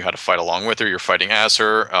teaching you how to fight along with her. You're fighting as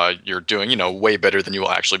her. You're doing way better than you will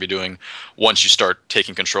actually be doing once you start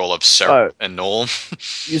taking control of Sarah and Noel.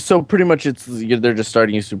 So pretty much they're just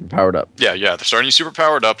starting you super powered up. Yeah, they're starting you super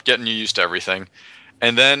powered up, getting you used to everything.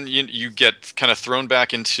 And then you get kind of thrown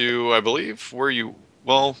back into, I believe, so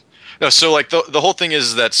like the whole thing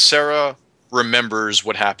is that Sarah remembers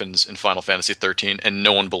what happens in Final Fantasy 13 and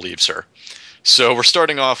no one believes her. So we're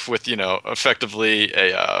starting off with, effectively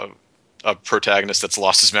a protagonist that's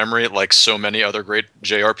lost his memory, like so many other great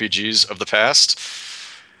JRPGs of the past.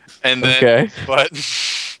 And then, okay. But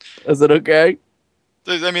is it okay?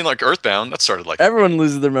 I mean, like Earthbound, that started like everyone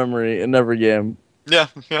loses their memory in every game. Yeah,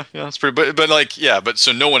 that's pretty. But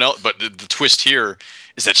so no one else. But the twist here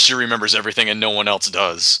is that she remembers everything and no one else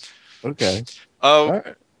does. Okay.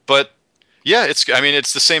 Right. But yeah, it's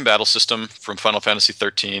the same battle system from Final Fantasy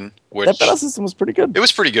 13. That battle system was pretty good. It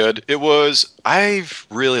was pretty good. I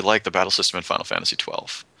really liked the battle system in Final Fantasy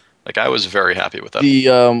 12. Like I was very happy with that.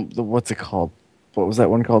 The what's it called? What was that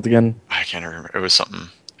one called again? I can't remember. It was something.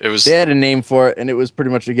 They had a name for it, and it was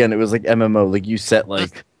pretty much it was like MMO. Like you set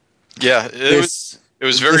like. Yeah, it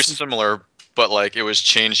was very similar, but like it was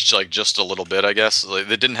changed like just a little bit, I guess. Like,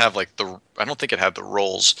 they didn't have like I don't think it had the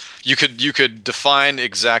roles. You could define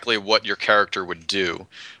exactly what your character would do,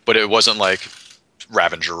 but it wasn't like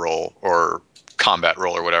Ravager role or combat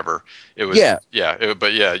role or whatever. It was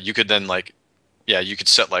but you could then you could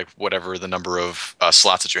set like whatever the number of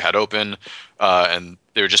slots that you had open, and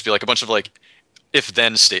there would just be like a bunch of like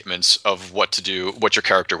if-then statements of what to do, what your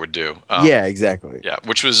character would do. Yeah, exactly. Yeah,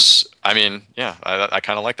 which was, I kind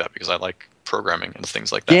of like that because I like programming and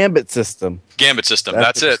things like that. Gambit system.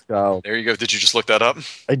 That's it. There you go. Did you just look that up?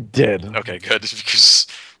 I did. Okay, good. Because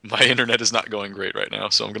my internet is not going great right now,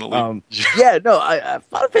 so I'm going to leave.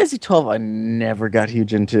 Final Fantasy 12 I never got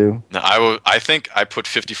huge into. No, I think I put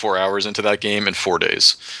 54 hours into that game in 4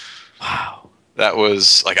 days. Wow. That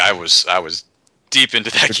was, like, I was deep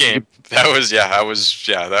into that game. That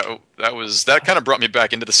kind of brought me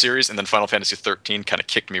back into the series, and then Final Fantasy 13 kind of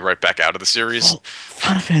kicked me right back out of the series.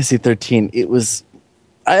 Final Fantasy 13, it was.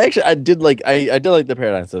 I did like the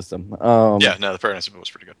Paradigm System. The Paradigm System was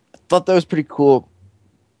pretty good. I thought that was pretty cool.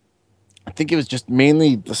 I think it was just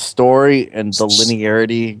mainly the story and the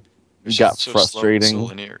linearity got so frustrating. Slow, so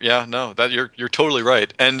linear. Yeah, no, that you're totally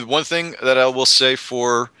right. And one thing that I will say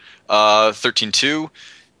for 13.2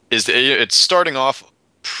 is that it's starting off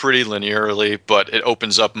pretty linearly, but it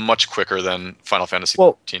opens up much quicker than Final Fantasy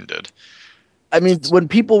Well, 13 did. I mean, when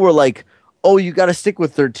people were like, "Oh, you got to stick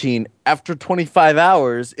with 13," after 25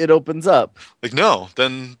 hours, it opens up. Like, no,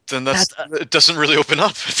 then it doesn't really open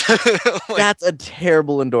up. Like, That's a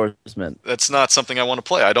terrible endorsement. that's not something I want to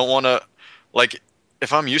play. I don't want to, like,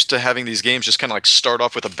 if I'm used to having these games just kind of like start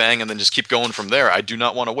off with a bang and then just keep going from there, I do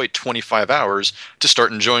not want to wait 25 hours to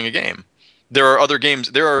start enjoying a game. There are games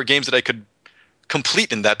that I could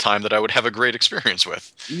complete in that time that I would have a great experience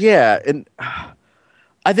with. Yeah, and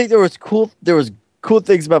I think there was cool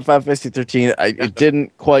things about Final Fantasy 13. It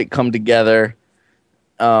didn't quite come together.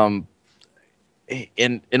 And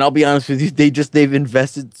I'll be honest with you, they've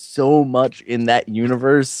invested so much in that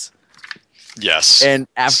universe. Yes. And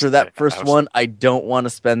after that first one, I don't want to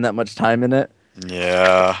spend that much time in it.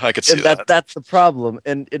 Yeah, I could see that. That's the problem.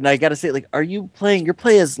 And I gotta say, like, you're playing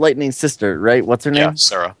as Lightning's sister, right? What's her name? Yeah,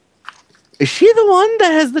 Sarah. Is she the one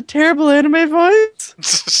that has the terrible anime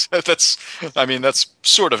voice? That's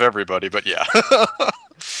sort of everybody, but yeah.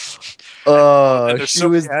 And there's so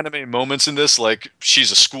many anime moments in this, like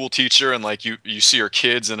she's a school teacher and like you see her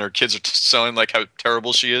kids and her kids are telling like how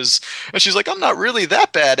terrible she is, and she's like, I'm not really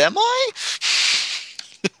that bad, am I?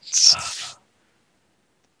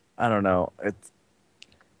 I don't know. It's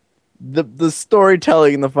the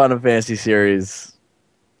storytelling in the Final Fantasy series.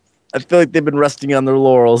 I feel like they've been resting on their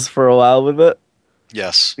laurels for a while with it.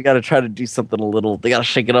 Yes. They got to try to do something they got to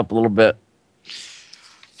shake it up a little bit.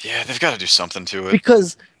 Yeah, they've got to do something to it.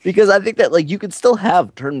 Because I think that like you can still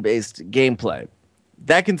have turn-based gameplay.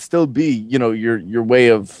 That can still be, your way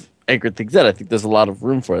of anchoring things in. I think there's a lot of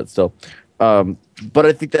room for it still. But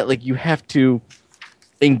I think that like you have to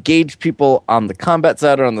engage people on the combat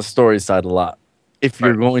side or on the story side a lot. If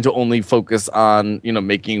you're going to only focus on,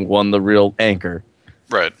 making one the real anchor.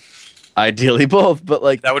 Right. Ideally both, but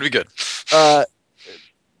like that would be good. But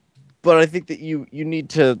I think that you need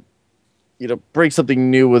to, break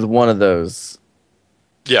something new with one of those.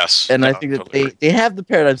 Yes. And I think that they have the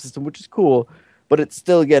paradigm system, which is cool, but it's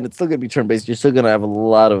still going to be turn-based. You're still going to have a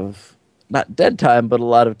lot of, not dead time, but a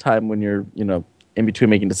lot of time when you're, in between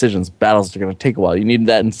making decisions. Battles are going to take a while. You need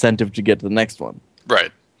that incentive to get to the next one.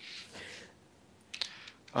 Right.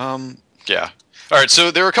 Yeah. All right,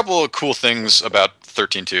 so there are a couple of cool things about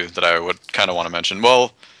 13.2 that I would kind of want to mention.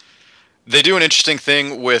 Well, they do an interesting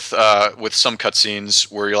thing with some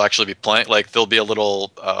cutscenes where you'll actually be playing. Like there'll be a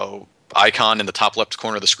little icon in the top left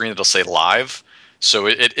corner of the screen that'll say live. So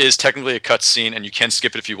it is technically a cutscene, and you can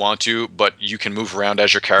skip it if you want to, but you can move around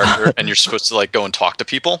as your character, and you're supposed to like go and talk to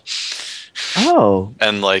people. Oh.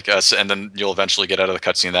 And like and then you'll eventually get out of the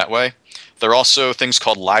cutscene that way. There are also things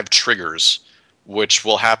called live triggers, which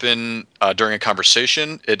will happen during a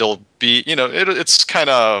conversation. It'll be, it's kind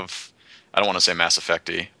of, I don't want to say Mass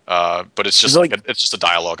Effect-y, but it's just it's just a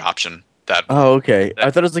dialogue option. Oh, okay. I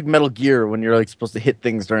thought it was like Metal Gear when you're like supposed to hit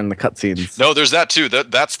things during the cutscenes. No, there's that too.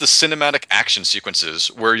 That's the cinematic action sequences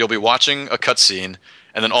where you'll be watching a cutscene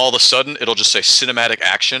and then all of a sudden it'll just say cinematic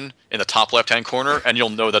action in the top left-hand corner, and you'll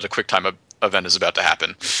know that a QuickTime event is about to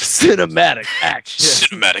happen. Cinematic action.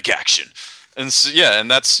 Cinematic action. And so, yeah,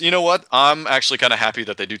 and that's, you know what? I'm actually kind of happy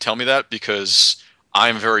that they do tell me that, because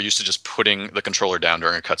I'm very used to just putting the controller down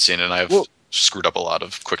during a cutscene, and I've screwed up a lot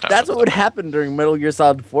of QuickTime. That's what would happen during Metal Gear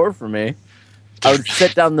Solid 4 for me. I would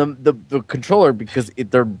set down the controller because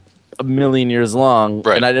they're a million years long,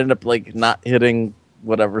 and I'd end up like not hitting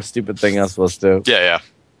whatever stupid thing I was supposed to. Yeah.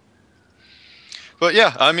 But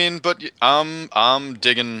yeah, I mean, I'm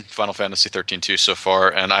digging Final Fantasy 13-2 so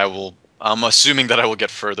far, and I'm assuming that I will get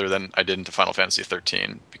further than I did into Final Fantasy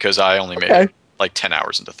 13, because I only made like 10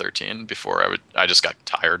 hours into 13 before I just got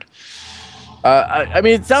tired. I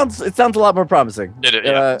mean, it sounds a lot more promising.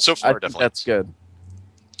 Yeah. So far, definitely. That's good.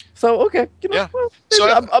 So okay, so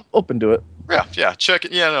I'm open to it. Yeah. Check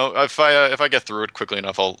it. Yeah, no. If I get through it quickly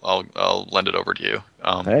enough, I'll lend it over to you.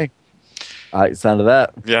 Hey, I like the sound of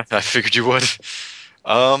that. Yeah, I figured you would.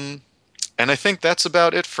 And I think that's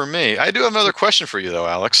about it for me. I do have another question for you, though,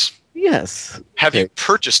 Alex. Yes. Have you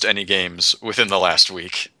purchased any games within the last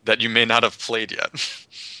week that you may not have played yet?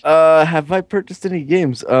 Have I purchased any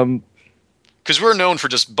games? Because we're known for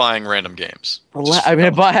just buying random games. I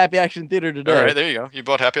bought Happy Action Theater today. All right, there you go. You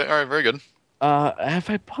bought Happy. All right, very good. Have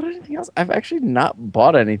I bought anything else? I've actually not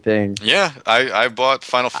bought anything. Yeah, I bought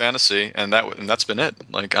Final Fantasy, and that's been it.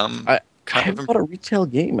 Like I haven't bought a retail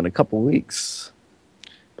game in a couple weeks.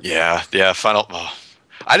 Yeah.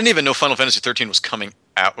 I didn't even know Final Fantasy 13 was coming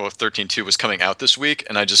out, well, 13.2 was coming out this week,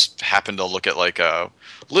 and I just happened to look at like a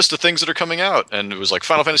list of things that are coming out, and it was like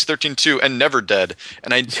Final Fantasy 13.2 and Never Dead,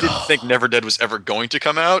 and I didn't think Never Dead was ever going to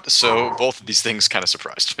come out, so both of these things kind of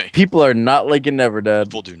surprised me. People are not liking Never Dead.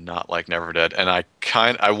 People do not like Never Dead, and I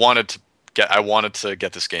wanted to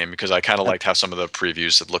get this game because I kind of liked how some of the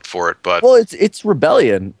previews had looked for it, but Well, it's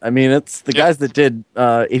Rebellion. I mean, it's the guys that did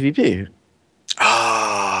AVP.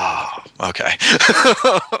 ah, okay.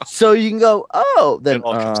 So you can go, oh, then It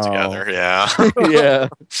all comes together, yeah. Yeah.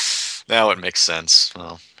 Now it makes sense.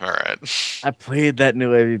 Well, all right. I played that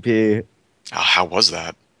new AVP. Oh, how was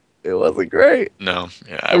that? It wasn't great. No,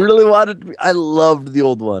 yeah, I really wanted to I loved the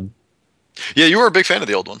old one. yeah. You were a big fan of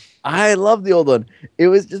the old one. I loved the old one. It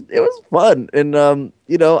was fun. And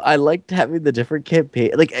I liked having the different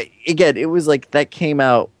campaign. Like again, it was like that came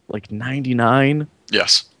out like 99.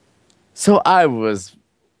 Yes. So I was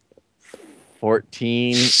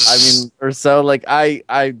 14, I mean, or so. Like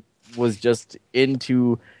I was just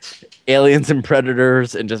into aliens and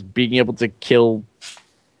predators and just being able to kill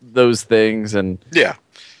those things, and Yeah.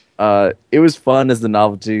 it was fun as the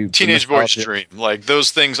novelty. Teenage boy's dream. Like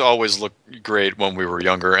those things always look great when we were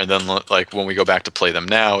younger, and then like when we go back to play them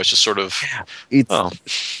now, it's just sort of It's oh,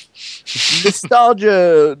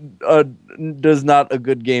 nostalgia does not a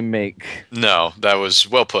good game make. no, that was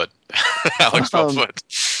well put, Alex. Well put.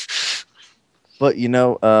 But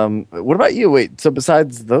what about you? Wait, so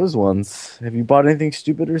besides those ones, have you bought anything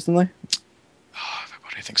stupid recently? Have I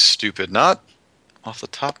bought anything stupid? Not off the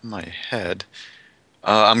top of my head.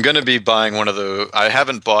 I'm going to be buying one of the. I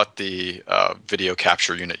haven't bought the video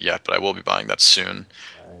capture unit yet, but I will be buying that soon.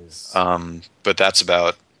 Nice. But that's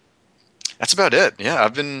about it. Yeah,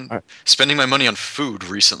 I've been spending my money on food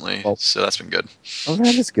recently, so that's been good. Oh,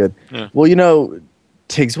 that is good. Yeah. Well,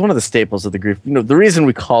 Tiggs, one of the staples of the Grief. The reason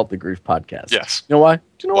we call it the Grief Podcast. Yes. You know why? Do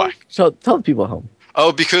you know why? Tell the people at home.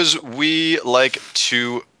 Oh, because we like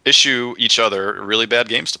to issue each other really bad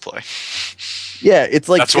games to play. Yeah, it's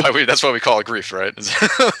like that's why we call it Grief, right?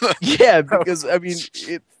 Yeah, because I mean,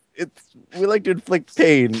 it's we like to inflict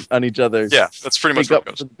pain on each other. Yeah, that's pretty much what it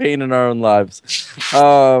goes. The pain in our own lives.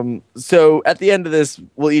 So at the end of this,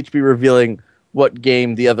 we'll each be revealing what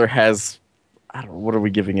game the other has. I don't know. What are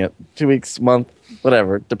we giving it? 2 weeks, month,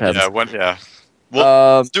 whatever. Depends. Yeah.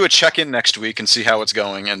 We'll do a check-in next week and see how it's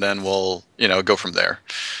going, and then we'll go from there.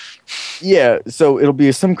 Yeah. So it'll be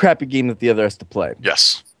some crappy game that the other has to play.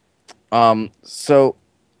 Yes. So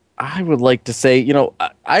I would like to say,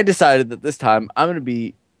 I decided that this time I'm going to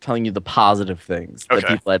be telling you the positive things that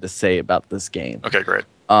people had to say about this game. Okay, great.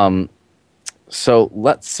 So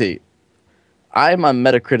let's see. I'm on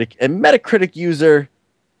Metacritic, and Metacritic user,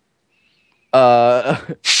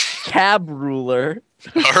 Cab Ruler.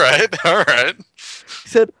 All right.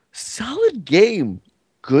 Said, solid game,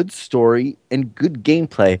 good story, and good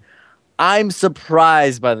gameplay. I'm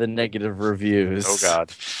surprised by the negative reviews. Oh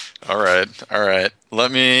God. All right.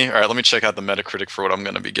 Let me check out the Metacritic for what I'm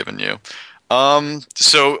going to be giving you.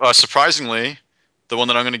 So surprisingly, the one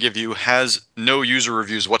that I'm going to give you has no user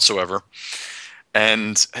reviews whatsoever,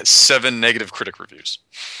 and 7 negative critic reviews.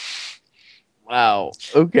 Wow.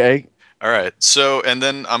 Okay. All right. So, and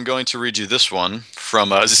then I'm going to read you this one from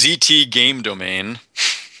ZT Game Domain.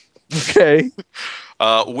 Okay.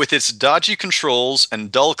 With its dodgy controls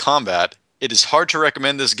and dull combat, it is hard to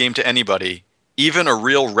recommend this game to anybody, even a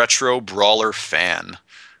real retro brawler fan.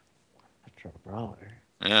 Retro brawler.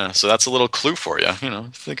 Yeah, so that's a little clue for you.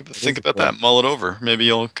 Think about that. Mull it over. Maybe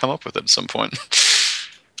you'll come up with it at some point.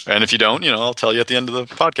 And if you don't, I'll tell you at the end of the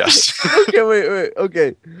podcast. Okay, wait.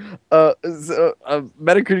 Okay. So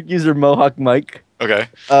Metacritic user Mohawk Mike. Okay.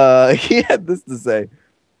 He had this to say.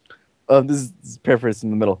 This is paraphrased in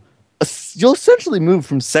the middle. You'll essentially move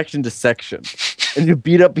from section to section, and you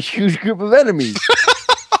beat up a huge group of enemies.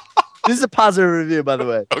 This is a positive review, by the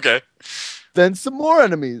way. Okay. Then some more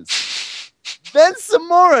enemies. Then some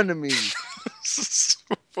more enemies.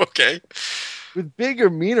 Okay. With bigger,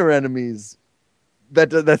 meaner enemies.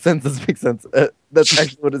 That sentence doesn't make sense. That's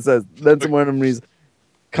actually what it says. Then some more enemies,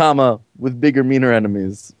 comma, with bigger, meaner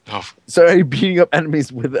enemies. Oh. So are you beating up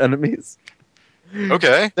enemies with enemies?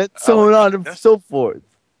 Okay. Then so on and so forth.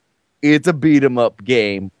 It's a beat 'em up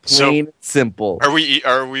game, plain and simple. Are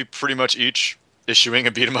we pretty much each issuing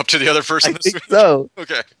a beat 'em up to the other person this week? So.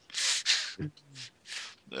 Okay.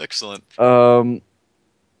 Excellent. All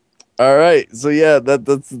right. So yeah,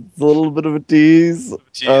 that's a little bit of a tease.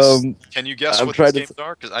 Can you guess what these games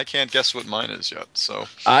are? Because I can't guess what mine is yet. So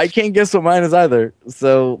I can't guess what mine is either.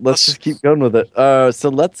 So let's just keep going with it. So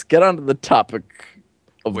let's get on to the topic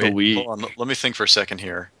of the week. Hold on. Let me think for a second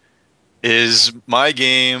here. Is my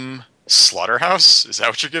game Slaughterhouse? Is that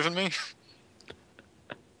what you're giving me?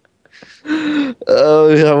 Oh,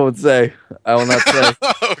 I won't say. I will not say.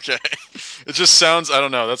 Okay. It just sounds. I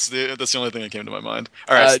don't know. That's the only thing that came to my mind.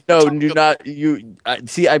 All right. No, do not.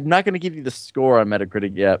 See. I'm not going to give you the score on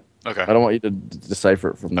Metacritic yet. Okay. I don't want you to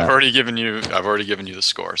decipher it from that. I've already given you the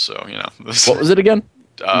score, so you know. What was it again?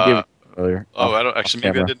 You gave it earlier. I don't actually.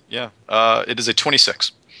 Maybe I did. Yeah. It is a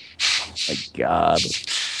 26. Oh my God.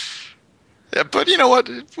 Yeah, but you know what?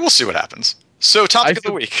 We'll see what happens. So, topic of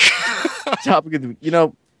the week. Topic of the week. You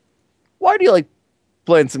know, why do you like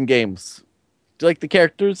playing some games? Do you like the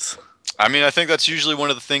characters? I mean, I think that's usually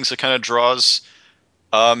one of the things that kind of draws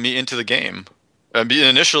me into the game.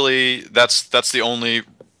 Initially, that's the only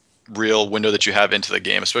real window that you have into the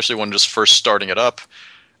game, especially when just first starting it up.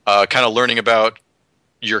 Kind of learning about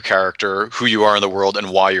your character, who you are in the world,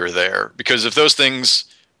 and why you're there. Because if those things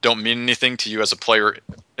don't mean anything to you as a player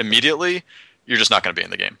immediately, you're just not going to be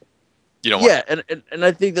in the game. You don't. Yeah, and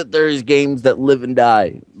I think that there's games that live and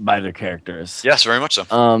die by their characters. Yes, very much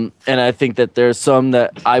so. And I think that there's some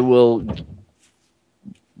that I will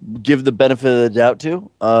give the benefit of the doubt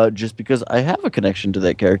to, just because I have a connection to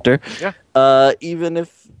that character. Yeah. Even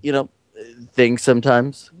if things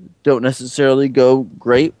sometimes don't necessarily go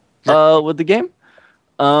great with the game.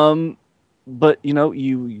 But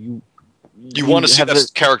you want to see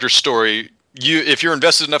that character story. If you're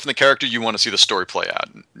invested enough in the character, you want to see the story play out.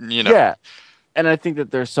 Yeah, and I think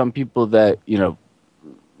that there's some people that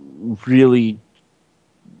really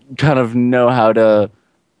kind of know how to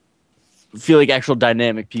feel like actual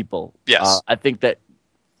dynamic people. Yes, I think that.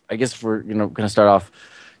 I guess if we're going to start off,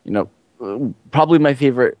 probably my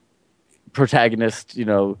favorite protagonist,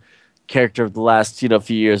 character of the last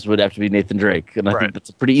few years would have to be Nathan Drake, and I think that's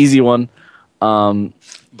a pretty easy one.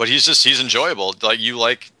 But he's enjoyable. Like you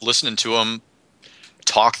like listening to him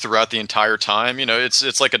talk throughout the entire time.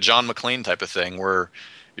 It's like a John McClane type of thing where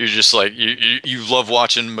you're just like you love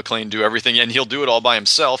watching McClane do everything, and he'll do it all by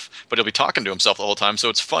himself, but he'll be talking to himself the whole time, so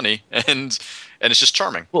it's funny and it's just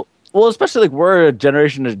charming. Well, especially like we're a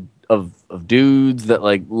generation of dudes that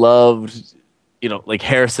like loved, like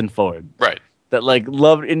Harrison Ford, right? That like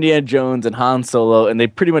loved Indiana Jones and Han Solo, and they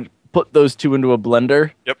pretty much put those two into a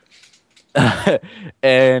blender. Yep.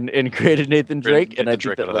 and created Nathan Drake, and I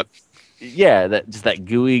think that that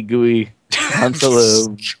gooey Han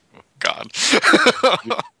Solo. God.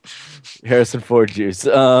 Harrison Ford juice.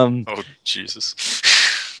 Oh Jesus.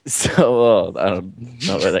 So I don't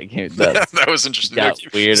know where that came. That was interesting. Got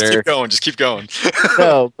weirder. Just keep going.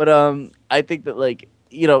 No, but I think that like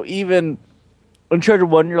even Uncharted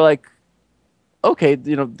 1, you're like, okay,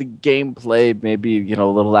 the gameplay maybe a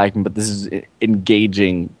little lacking, but this is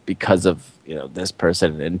engaging because of this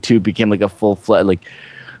person. And 2 became like a full-fledged, like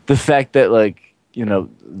the fact that like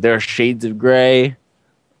there are shades of gray,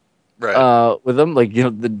 right? With them, like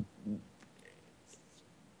the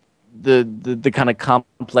kind of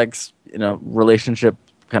complex relationship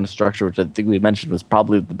kind of structure, which I think we mentioned was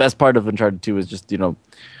probably the best part of Uncharted 2, is just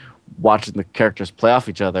watching the characters play off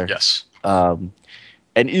each other. Yes.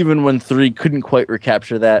 And even when 3 couldn't quite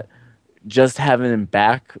recapture that, just having him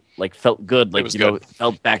back like felt good. Like it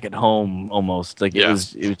felt back at home almost. Like it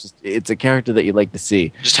was just it's a character that you like to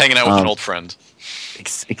see. Just hanging out with an old friend.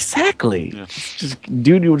 Exactly. Yeah. Just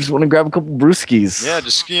dude, you just want to grab a couple brewskis.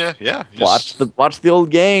 Yeah. Watch the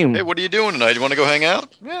old game. Hey, what are you doing tonight? You want to go hang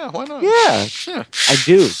out? Yeah, why not? Yeah. I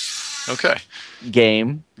do. Okay.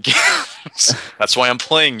 Game. That's why I'm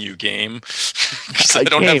playing you, game. Because I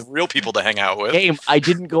don't have real people to hang out with. Game. I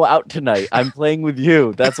didn't go out tonight. I'm playing with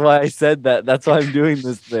you. That's why I said that. That's why I'm doing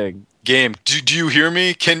this thing. Game. Do you hear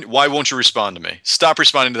me? Why won't you respond to me? Stop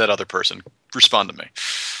responding to that other person. Respond to me.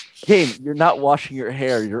 Game. You're not washing your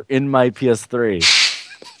hair. You're in my PS3.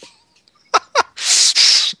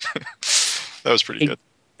 That was pretty good.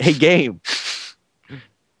 Hey, Game.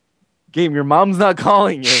 Game. Your mom's not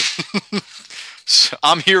calling you.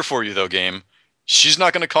 I'm here for you, though, Game. She's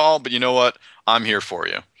not going to call, but you know what? I'm here for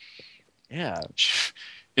you. Yeah.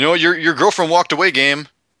 You know what? Your girlfriend walked away, Game.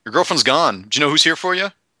 Your girlfriend's gone. Do you know who's here for you?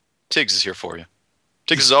 Tiggs is here for you.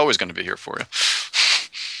 Tiggs is always going to be here for you.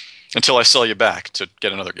 Until I sell you back to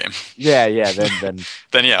get another game. Yeah.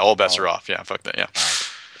 Then yeah, all bets are off. Yeah, fuck that. Yeah.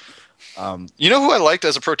 You know who I liked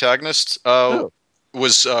as a protagonist?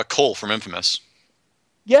 Was Cole from Infamous.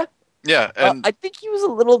 Yeah. Yeah, and I think he was a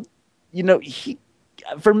little.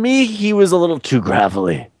 For me, he was a little too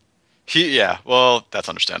gravelly. Well, that's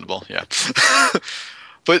understandable. Yeah,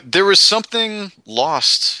 but there was something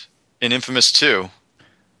lost in Infamous 2,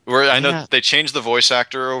 where I know they changed the voice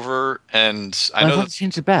actor over, and I know they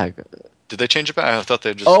changed it back. Did they change it back? I thought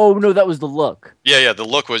they just. Oh no, that was the look. Yeah, the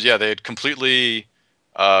look was they had completely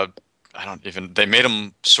I don't even. They made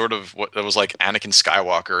him sort of what it was like Anakin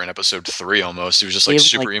Skywalker in Episode 3 almost. He was just like Gave him,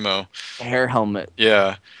 super like, emo. a hair helmet.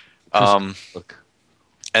 Yeah. Just Um, look.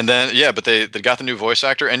 and then yeah, but they got the new voice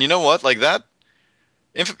actor, and you know what? Like that,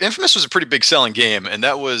 Infamous was a pretty big selling game, and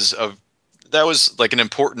that was like an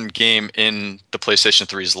important game in the PlayStation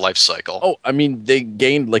 3's life cycle. Oh, I mean, they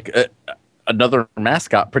gained like another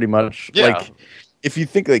mascot, pretty much. Yeah. Like, if you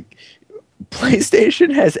think like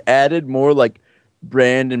PlayStation has added more like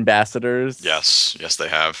brand ambassadors, Yes, they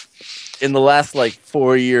have. in the last like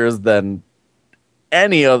 4 years than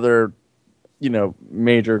any other,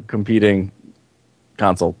 major competing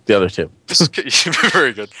console. The other two. This is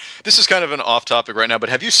very good. This is kind of an off topic right now, but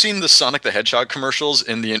have you seen the Sonic the Hedgehog commercials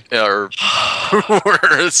in the where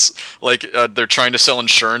it's like they're trying to sell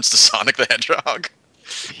insurance to Sonic the Hedgehog?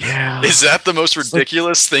 Yeah. Is that the most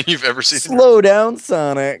ridiculous thing you've ever seen? Slow down,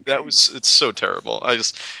 Sonic. It's so terrible.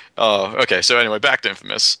 Okay. So anyway, back to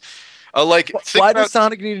Infamous. Why does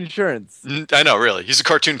Sonic need insurance? I know, really. He's a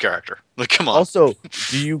cartoon character. Like, come on. Also,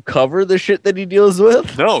 do you cover the shit that he deals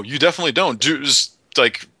with? No, you definitely don't. Just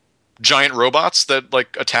like giant robots that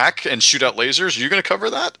like attack and shoot out lasers. Are you going to cover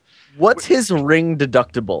that? What's his ring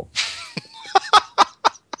deductible?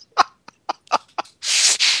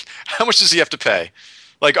 How much does he have to pay?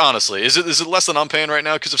 Like, honestly, is it less than I'm paying right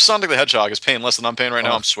now? Because if Sonic the Hedgehog is paying less than I'm paying right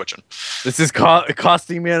now, I'm switching. This is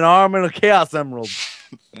costing me an arm and a Chaos Emerald.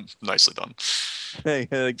 Nicely done. Hey,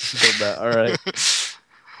 I killed that. All right.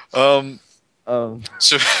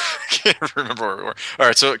 So I can't remember where we were. All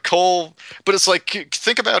right, so Cole, but it's like,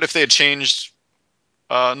 think about if they had changed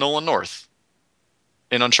Nolan North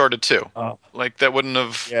in Uncharted 2. Oh. Like, that wouldn't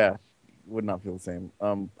have... Yeah, would not feel the same.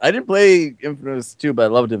 I didn't play Infamous 2, but I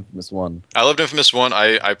loved Infamous 1. I loved Infamous 1.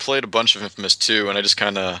 I played a bunch of Infamous 2, and I just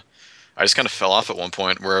kind of fell off at one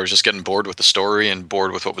point where I was just getting bored with the story and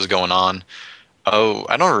bored with what was going on. Oh,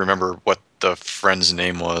 I don't remember what the friend's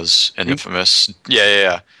name was in Infamous.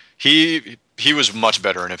 Yeah. He was much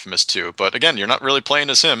better in Infamous 2, but again, you're not really playing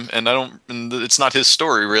as him, and it's not his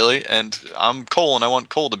story really. And I'm Cole, and I want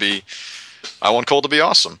Cole to be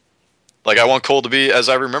awesome. Like, I want Cole to be as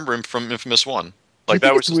I remember him from Infamous 1. Like,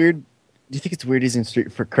 that was weird. Do you think it's weird he's in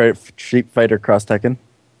Street Fighter Cross Tekken?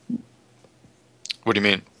 What do you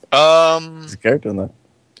mean? He's a character in that.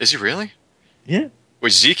 Is he really? Yeah.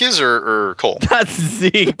 Wait, Zeke is or Cole? That's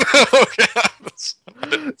Zeke. Okay.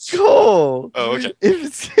 Cole. Oh, okay.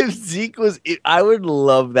 If Zeke was, I would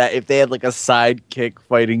love that if they had like a sidekick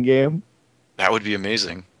fighting game. That would be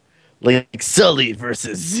amazing. Like Sully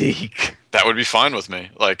versus Zeke. That would be fine with me.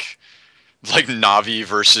 Like Navi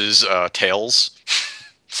versus Tails.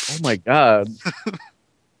 Oh my god.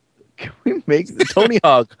 Can we make the Tony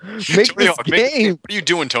Hawk make Tony this Hawk, game? what are you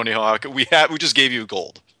doing, Tony Hawk? We just gave you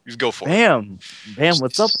gold. You go for it. Bam,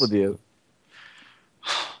 what's up with you?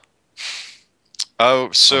 Oh,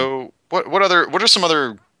 so what are some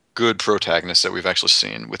other good protagonists that we've actually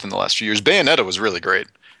seen within the last few years? Bayonetta was really great.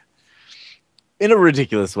 In a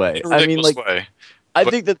ridiculous way. Way. I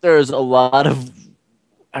think that there's a lot of,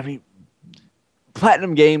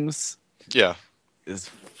 Platinum Games. Yeah. Is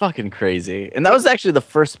fucking crazy, and that was actually the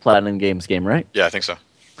first Platinum Games game, right? Yeah, I think so.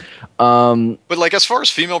 But like, as far as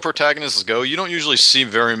female protagonists go, you don't usually see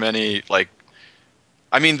very many. Like,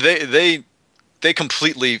 I mean, they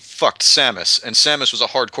completely fucked Samus, and Samus was a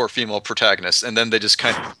hardcore female protagonist, and then they just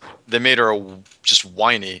they made her just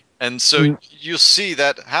whiny, and so you'll see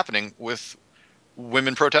that happening with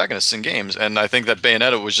women protagonists in games. And I think that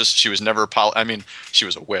Bayonetta was she was never she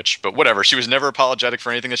was a witch, but whatever. She was never apologetic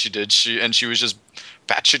for anything that she did. She was just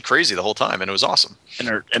batshit crazy the whole time, and it was awesome. And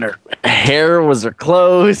her hair was her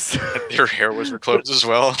clothes. Her hair was her clothes as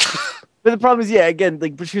well. But the problem is,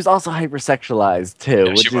 but she was also hypersexualized too,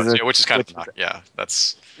 yeah, which is kind of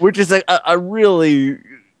which is a really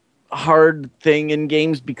hard thing in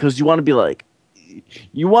games, because you want them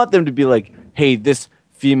to be like, hey, this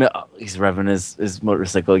female. He's revving his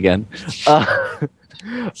motorcycle again. He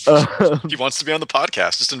wants to be on the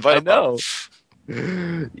podcast. Just invite him. I know.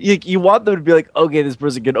 You want them to be like, okay, this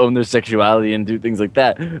person can own their sexuality and do things like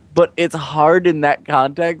that, but it's hard in that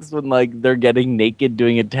context when like they're getting naked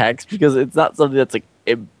doing attacks, because it's not something that's like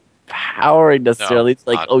empowering necessarily. It's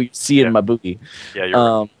like, you see it in my booty.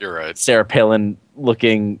 Yeah, you're right. Sarah Palin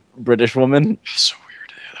looking British woman. So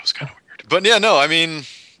weird. Yeah, that was kind of weird. But yeah, no, I mean,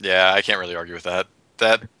 yeah, I can't really argue with that.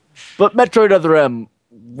 But Metroid Other M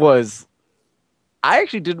was, I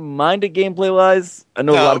actually didn't mind it gameplay wise. I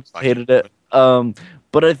know a lot of people hated it.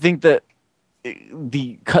 But I think that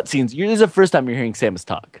the cutscenes, this is the first time you're hearing Samus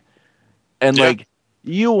talk. And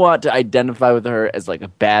you want to identify with her as like a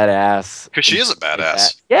badass. Because she is a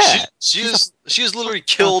badass. Yeah. She has literally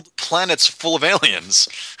killed planets full of aliens.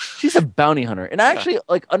 She's a bounty hunter. And I actually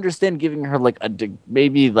like understand giving her like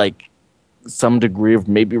maybe like some degree of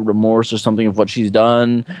maybe remorse or something of what she's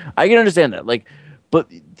done. I can understand that. Like, but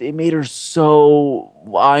they made her so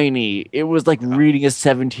whiny. It was like reading a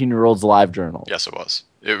 17-year-old's live journal. Yes, it was.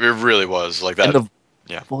 It really was. Like that. And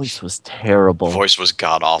the voice was terrible. The voice was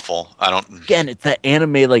god awful. Again, it's that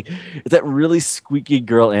anime, like, it's that really squeaky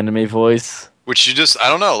girl anime voice. Which I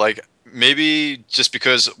don't know, like, maybe just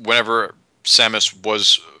because whenever Samus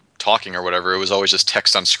was talking or whatever, it was always just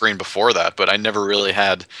text on screen before that, but I never really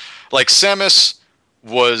had, like, Samus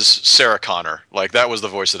was Sarah Connor. Like, that was the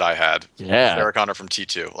voice that I had. Yeah. Sarah Connor from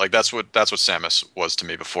T2. Like, that's what Samus was to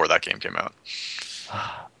me before that game came out.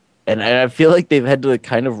 And I feel like they've had to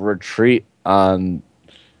kind of retreat on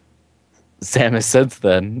Samus since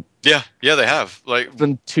then. Yeah, they have. Like, it's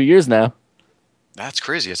been 2 years now. That's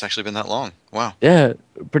crazy. It's actually been that long. Wow. Yeah,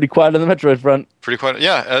 pretty quiet on the Metroid front. Pretty quiet.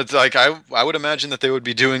 Yeah, it's like I would imagine that they would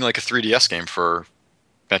be doing like a 3DS game for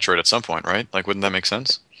Metroid at some point, right? Like, wouldn't that make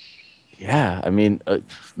sense? Yeah, I mean,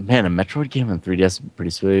 man, a Metroid game on 3DS is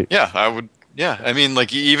pretty sweet. Yeah, I would. Yeah, I mean,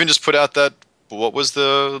 like, you even just put out that. What was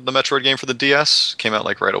the Metroid game for the DS? Came out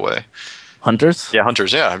like right away. Hunters? Yeah,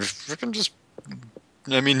 Hunters. Yeah,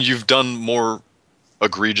 I mean, you've done more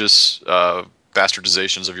egregious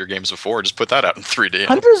bastardizations of your games before. Just put that out in 3D.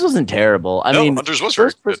 Hunters wasn't terrible. I mean, Hunters was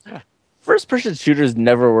very good. Yeah. First-person shooters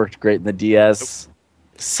never worked great in the DS. Nope.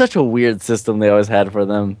 Such a weird system they always had for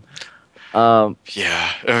them.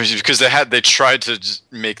 Yeah, because they tried to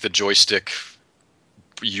make the joystick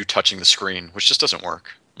you touching the screen, which just doesn't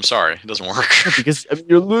work. I'm sorry, it doesn't work. Because I mean,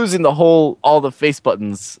 you're losing all the face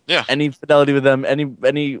buttons. Yeah. Any fidelity with them,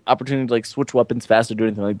 any opportunity to like switch weapons fast or do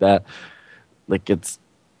anything like that. Like it's,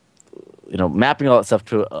 mapping all that stuff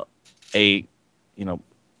to a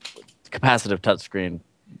capacitive touchscreen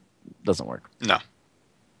doesn't work. No.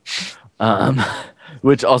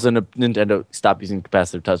 Which also Nintendo stopped using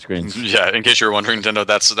capacitive touchscreens. Yeah, in case you were wondering, Nintendo,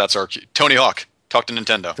 that's our cue. Tony Hawk, talk to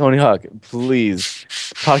Nintendo. Tony Hawk, please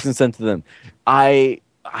talk some sense to them. I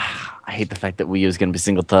hate the fact that Wii U is going to be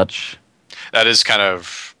single touch. That is kind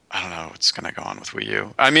of, I don't know what's going to go on with Wii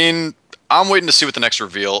U. I mean, I'm waiting to see what the next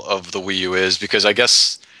reveal of the Wii U is, because I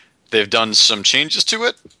guess they've done some changes to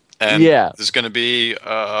it, and there's going to be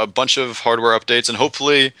a bunch of hardware updates, and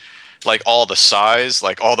hopefully, like, all the sighs,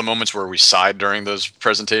 like all the moments where we sighed during those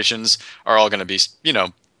presentations are all going to be,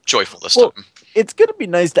 joyful this time. It's going to be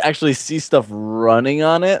nice to actually see stuff running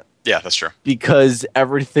on it. Yeah, that's true. Because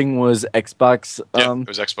everything was Xbox. It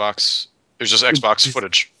was Xbox. It was just Xbox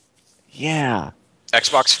footage. Yeah.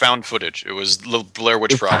 Xbox found footage. It was the Blair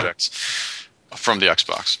Witch Project from the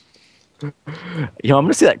Xbox. I'm going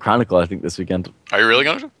to see that Chronicle, I think, this weekend. Are you really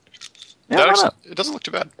going to? Yeah, it doesn't look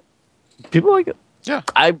too bad. People like it. Yeah.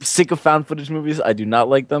 I'm sick of found footage movies. I do not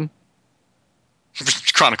like them.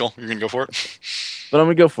 Chronicle. You're going to go for it? But I'm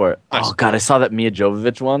going to go for it. Nice. Oh, God. I saw that Mia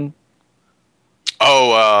Jovovich one.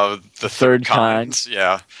 Oh, the Third Kind.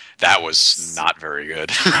 Yeah. That was not very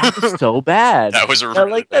good. That was so bad. That was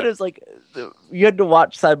that is like, you had to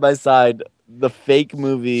watch side by side the fake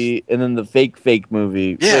movie and then the fake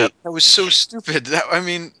movie. Yeah, that was so stupid.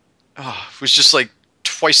 It was just like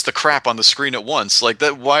twice the crap on the screen at once. Like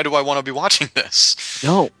that. Why do I want to be watching this?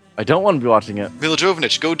 No, I don't want to be watching it. Mila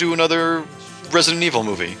Jovovich, go do another Resident Evil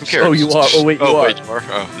movie. Who cares? Oh, you are. Oh, wait, you are. Wait, you are.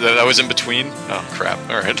 Oh, that was in between. Oh, crap.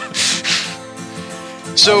 All right.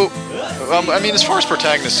 So, as far as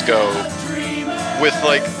protagonists go, with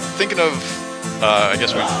like thinking of, I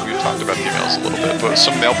guess we've talked about females a little bit, but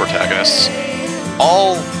some male protagonists,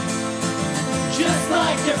 all just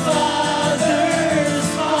like your father's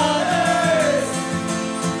fathers,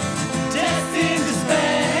 destined to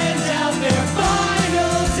spend out their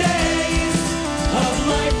final days of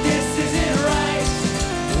life. This isn't right.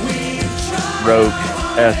 We've tried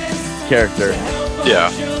Rogue character.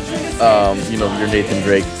 Yeah. Your Nathan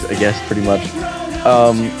Drake, I guess, pretty much.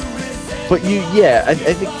 But I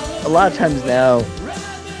think a lot of times now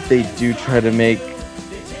they do try to make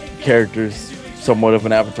characters somewhat of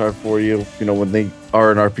an avatar for you. When they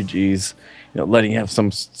are in RPGs, letting you have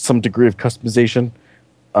some degree of customization.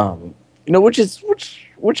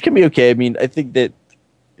 Which can be okay. I mean, I think that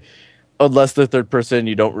unless they're third person,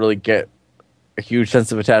 you don't really get a huge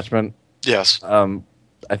sense of attachment. Yes.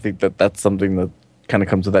 I think that that's something that kind of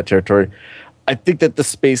comes with that territory. I think that the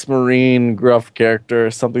Space Marine gruff character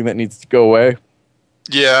is something that needs to go away.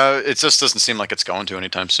 Yeah, it just doesn't seem like it's going to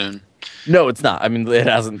anytime soon. No, it's not. I mean, it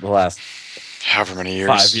hasn't the last however many years.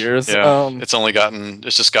 5 years. Yeah, it's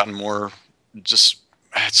just gotten more just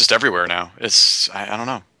it's just everywhere now. I don't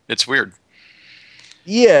know. It's weird.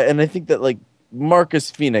 Yeah, and I think that like Marcus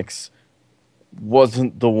Phoenix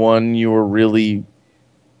wasn't the one you were really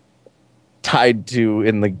tied to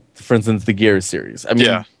in the, for instance, the Gears series. I mean,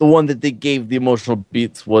 Yeah. the one that they gave the emotional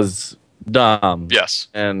beats was Dom. Yes.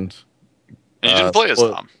 And you didn't play as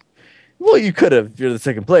Dom. Well, you could have if you're the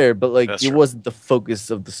second player, but like That's it true. wasn't the focus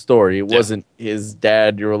of the story. It wasn't his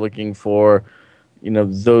dad you were looking for. You know,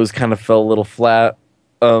 those kind of fell a little flat.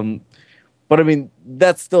 But I mean,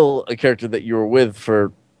 that's still a character that you were with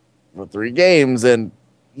for 3 games, and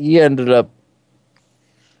he ended up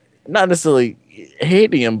not necessarily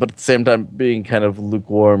hating him, but at the same time being kind of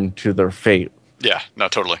lukewarm to their fate. Yeah, no,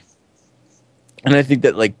 totally. And I think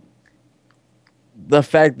that like the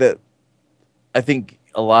fact that I think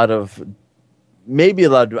a lot of I'm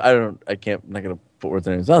not gonna put words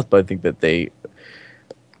in his mouth, but I think that they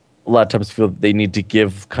a lot of times feel that they need to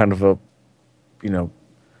give kind of a, you know,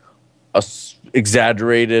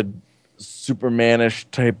 exaggerated Superman-ish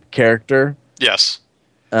type character. Yes.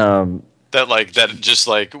 That just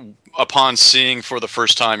like upon seeing for the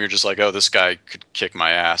first time, you're just like, oh, this guy could kick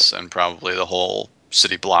my ass and probably the whole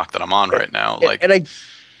city block that I'm on right now. Like, and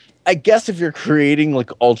I guess if you're creating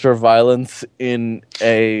like ultra violence in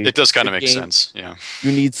it does kind of make sense. Yeah.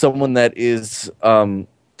 You need someone that is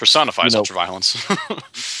personifies ultra violence.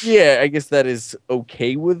 Yeah, I guess that is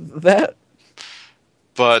okay with that.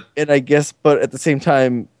 But at the same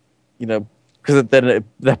time, you know, because then at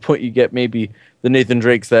that point you get maybe the Nathan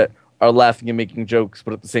Drakes that are laughing and making jokes,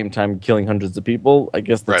 but at the same time killing hundreds of people. I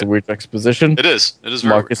guess that's a weird juxtaposition. It is. It is.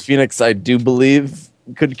 Marcus Phoenix, I do believe,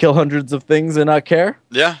 could kill hundreds of things and not care.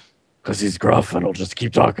 Yeah. Because he's gruff and he'll just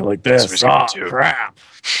keep talking like this. Oh, crap.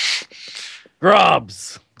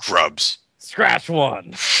 Grubs. Scratch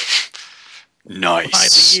one. Nice.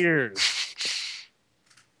 Behind the ears.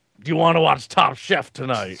 Do you want to watch Top Chef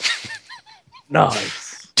tonight?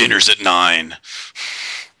 Nice. Dinner's at 9.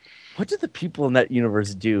 What do the people in that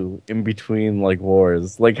universe do in between like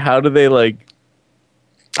wars? Like, how do they like?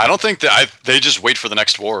 I don't think that they just wait for the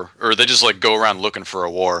next war, or they just like go around looking for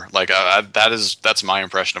a war. Like that's my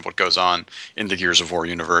impression of what goes on in the Gears of War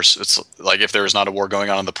universe. It's like if there is not a war going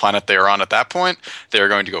on the planet they are on at that point, they are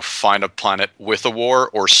going to go find a planet with a war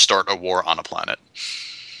or start a war on a planet.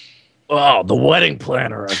 Oh, the wedding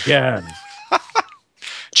planner again.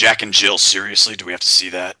 Jack and Jill, seriously? Do we have to see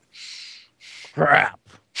that? Crap.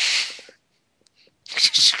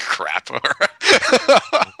 Crap.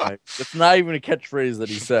 It's not even a catchphrase that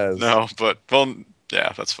he says. No, but, well,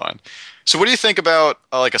 yeah, that's fine. So what do you think about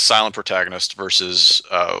like a silent protagonist versus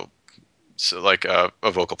a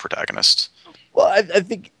vocal protagonist? Well, I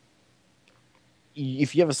think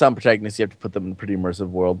if you have a silent protagonist, you have to put them in a pretty immersive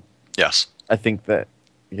world. Yes. I think that,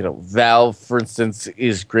 you know, Valve, for instance,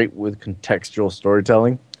 is great with contextual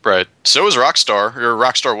storytelling. Right. So is Rockstar.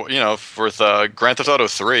 You know, with Grand Theft Auto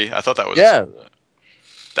 3. I thought that was... Yeah.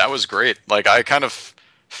 That was great. Like, I kind of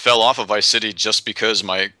fell off of Vice City just because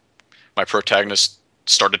my protagonist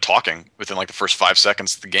started talking within like the first 5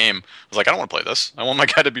 seconds of the game. I was like, I don't want to play this. I want my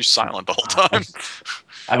guy to be silent the whole time.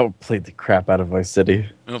 I played the crap out of Vice City.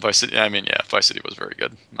 No, Vice City. I mean, yeah, Vice City was very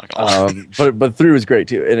good. Not gonna lie. But 3 was great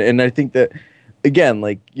too, and I think that again,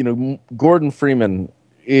 like, you know, Gordon Freeman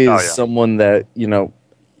is someone that, you know,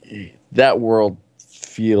 that world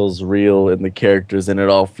feels real and the characters in it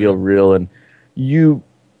all feel real, and you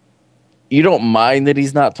don't mind that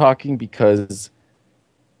he's not talking because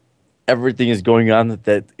everything is going on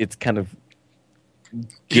that it's kind of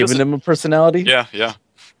given him a personality. Yeah, yeah.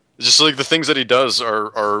 Just like the things that he does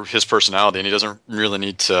are his personality, and he doesn't really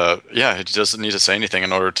need to. Yeah, he doesn't need to say anything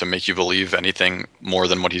in order to make you believe anything more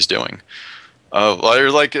than what he's doing.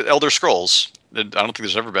 Like Elder Scrolls. I don't think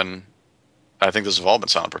there's ever been. I think there's all been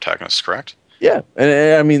silent protagonists, correct? Yeah,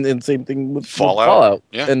 and I mean, and same thing with Fallout.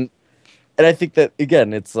 Yeah, and I think that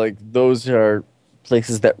again, it's like those are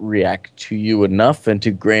places that react to you enough and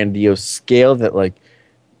to grandiose scale that like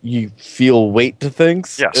you feel weight to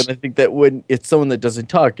things. Yes. And I think that when it's someone that doesn't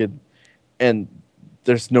talk and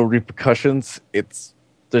there's no repercussions,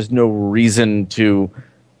 there's no reason to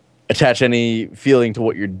attach any feeling to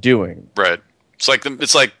what you're doing. Right. It's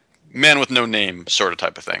like man with no name sort of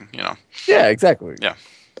type of thing, you know. Yeah, exactly. Yeah.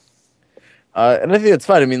 And I think that's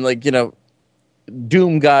fine. I mean, like, you know,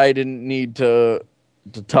 Doom guy didn't need to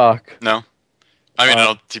talk. No. I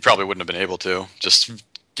mean, he probably wouldn't have been able to, just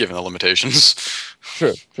given the limitations.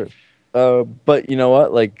 Sure. But you know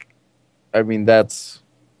what? Like, I mean, that's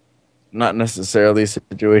not necessarily a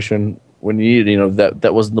situation when you know,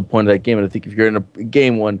 that wasn't the point of that game. And I think if you're in a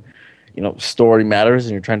game when, you know, story matters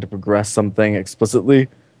and you're trying to progress something explicitly,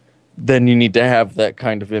 then you need to have that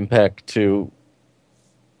kind of impact to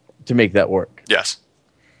to make that work. Yes.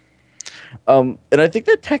 And I think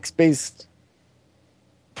that text-based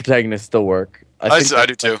protagonists still work. I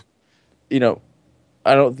do too. You know,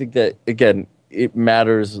 I don't think that, again, it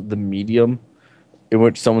matters the medium in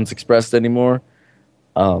which someone's expressed anymore.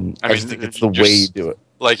 I just think it's the way you do it.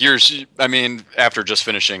 Like yours, I mean, after just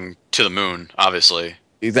finishing To the Moon, obviously.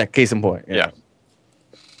 Exact case in point. Yeah.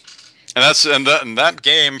 And that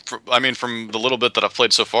game, I mean, from the little bit that I've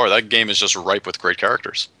played so far, that game is just ripe with great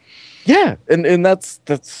characters. Yeah, and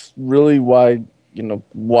that's really why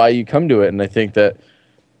you come to it. And I think that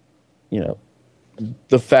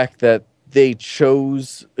the fact that they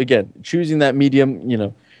choosing that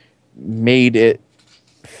medium, made it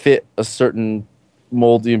fit a certain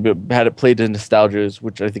mold, but had it played to nostalgias,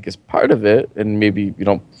 which I think is part of it, and maybe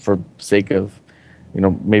for sake of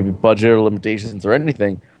maybe budget or limitations or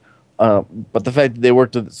anything, but the fact that they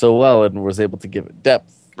worked with it so well and was able to give it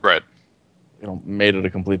depth, right? Made it a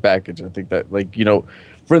complete package. I think that,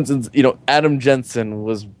 for instance, Adam Jensen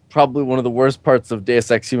was probably one of the worst parts of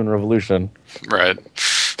Deus Ex Human Revolution, right?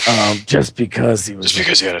 Just because he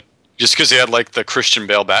had like the Christian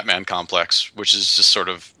Bale Batman complex, which is just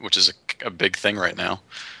which is a big thing right now.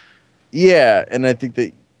 Yeah, and I think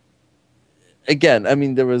that, again, I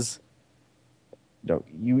mean, there was,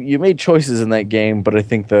 you made choices in that game, but I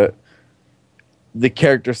think that the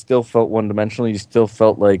character still felt one-dimensional. You still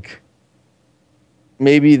felt like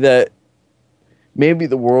maybe the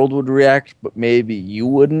world would react, but maybe you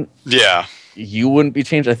wouldn't. Yeah. You wouldn't be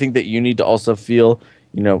changed. I think that you need to also feel,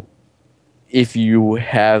 if you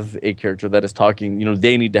have a character that is talking,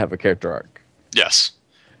 they need to have a character arc. Yes.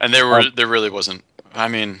 And there really wasn't. I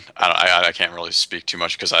mean, I can't really speak too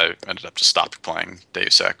much because I ended up just stopping playing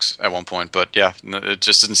Deus Ex at one point. But yeah, it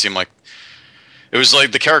just didn't seem like it was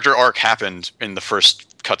like the character arc happened in the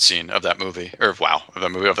first cutscene of that movie, of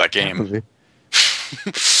that game.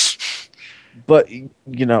 But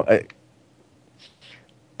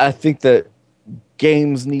I think that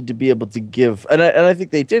games need to be able to give, and I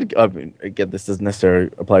think they did. I mean, again, this doesn't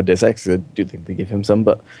necessarily apply to Deus Ex. I do think they give him some,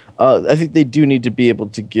 but I think they do need to be able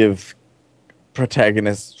to give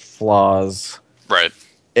protagonists flaws, right,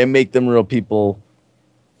 and make them real people,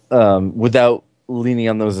 without leaning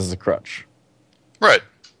on those as a crutch. Right.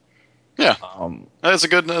 Yeah. That's a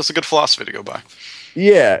good philosophy to go by.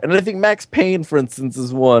 Yeah, and I think Max Payne, for instance,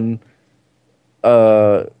 is one.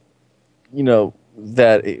 That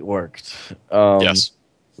it worked. Yes.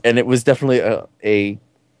 And it was definitely a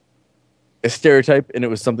stereotype, and it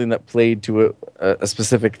was something that played to a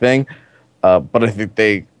specific thing. But I think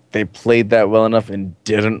they played that well enough and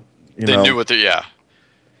didn't. They knew what they. Yeah.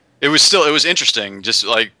 It was interesting, just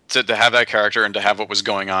like to have that character and to have what was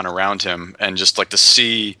going on around him, and just like to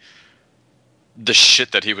see the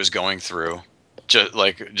shit that he was going through.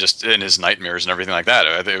 Just in his nightmares and everything like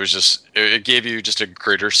that. It was just, it gave you just a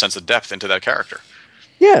greater sense of depth into that character.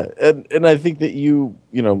 Yeah, and I think that you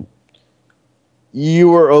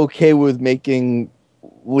were okay with making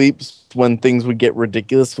leaps when things would get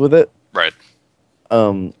ridiculous with it. Right.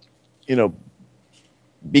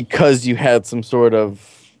 Because you had some sort of,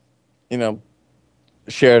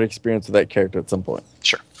 shared experience with that character at some point.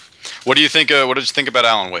 Sure. What do you think? What did you think about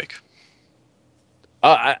Alan Wake?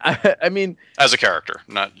 I mean, as a character,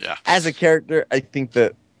 not yeah. As a character, I think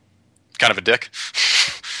that kind of a dick.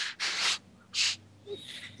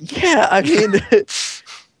 Yeah, I mean,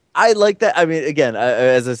 I like that. I mean, again,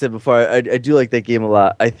 as I said before, I do like that game a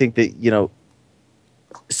lot. I think that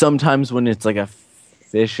sometimes when it's like a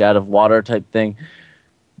fish out of water type thing,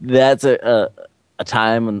 that's a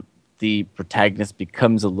time when the protagonist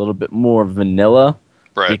becomes a little bit more vanilla,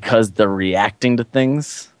 right? Because they're reacting to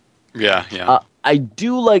things. Yeah. I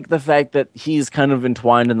do like the fact that he's kind of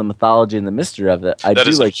entwined in the mythology and the mystery of it. I do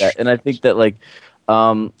like that. And I think that,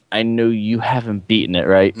 I know you haven't beaten it,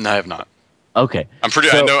 right? No, I have not. Okay. I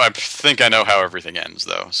think I know how everything ends,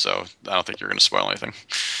 though, so I don't think you're going to spoil anything.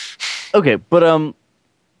 Okay, but, I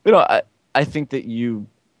think that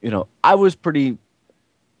I was pretty,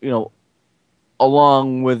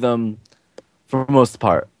 along with them for the most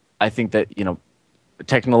part. I think that,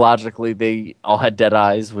 technologically they all had dead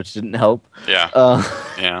eyes, which didn't help. Yeah.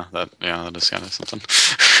 That is kind of something.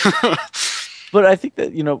 But I think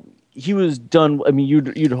that he was done. I mean,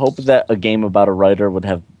 you'd hope that a game about a writer would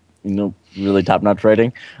have really top-notch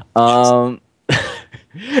writing, and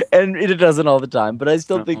it doesn't all the time. But I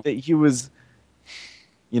still think that he was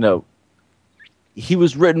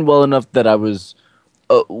written well enough that I was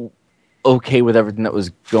okay with everything that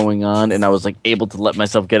was going on, and I was able to let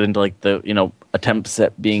myself get into the attempts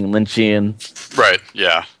at being Lynchian. Right.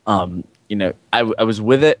 Yeah. I was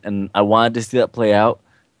with it, and I wanted to see that play out.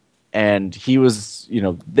 and he was,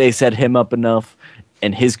 they set him up enough,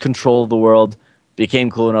 and his control of the world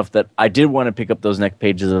became cool enough that I did want to pick up those next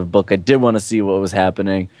pages of a book. I did want to see what was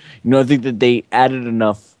happening. I think that they added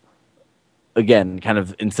enough, again, kind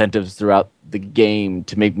of incentives throughout the game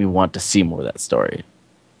to make me want to see more of that story.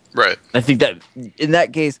 Right. I think that in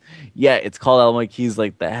that case, yeah, it's called Alamo Keys,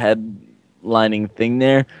 like the headlining thing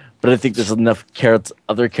there, but I think there's enough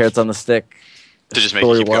other carrots on the stick to just make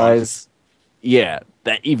it keep going. Yeah,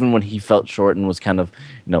 that even when he felt short and was kind of,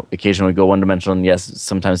 occasionally go one-dimensional and yes,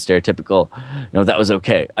 sometimes stereotypical, that was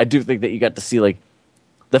okay. I do think that you got to see, like,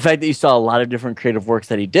 the fact that you saw a lot of different creative works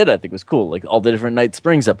that he did, I think was cool. Like all the different Night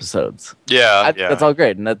Springs episodes. Yeah, that's all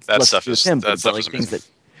great, and that stuff is him. That stuff like, is amazing.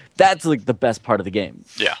 That's like the best part of the game.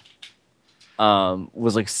 Yeah.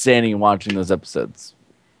 Was like standing and watching those episodes.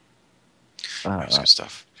 That's good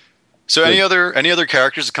stuff. So any other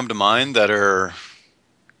characters that come to mind that are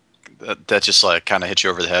that just like kind of hit you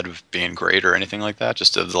over the head with being great or anything like that?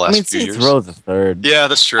 Just of the last few years. Row the Third. Yeah,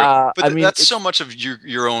 that's true. But that's so much of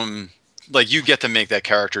your own. Like you get to make that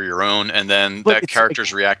character your own, and then that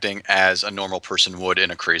character's reacting as a normal person would in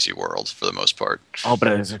a crazy world for the most part. Oh,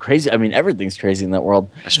 but it's crazy. I mean, everything's crazy in that world.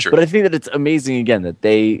 That's true. But I think that it's amazing again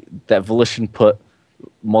that Volition put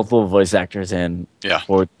multiple voice actors in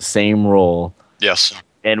for the same role. Yes.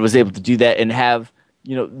 And was able to do that and have,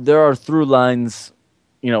 there are through lines,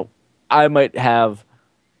 I might have,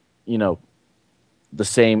 the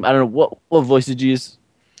same, I don't know, what voice did you use?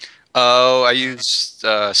 Oh, I used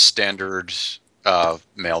standard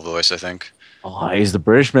male voice, I think. Oh, I used the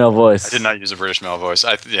British male voice. I did not use a British male voice.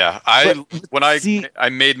 I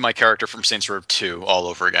made my character from Saints Row 2 all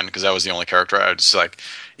over again because that was the only character I was just like,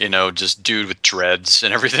 just dude with dreads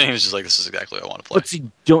and everything. It was just like, this is exactly what I want to play. But see,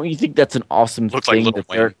 don't you think that's an awesome thing? Like Lil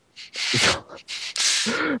Wayne.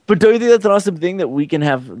 But don't you think that's an awesome thing that we can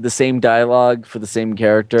have the same dialogue for the same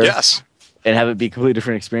character? Yes. And have it be a completely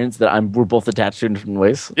different experience that we're both attached to in different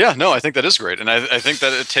ways? Yeah, no, I think that is great. And I think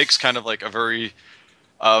that it takes kind of like a very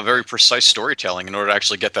precise storytelling in order to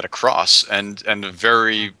actually get that across and a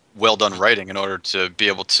very well done writing in order to be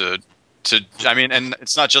able to I mean, and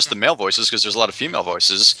it's not just the male voices because there's a lot of female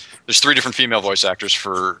voices. There's 3 different female voice actors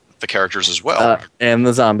for the characters as well. And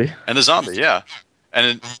the zombie. And the zombie, yeah.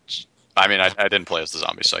 And I didn't play as the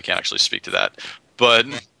zombie, so I can't actually speak to that. But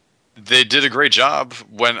they did a great job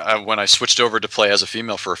when I switched over to play as a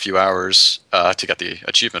female for a few hours to get the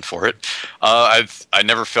achievement for it. I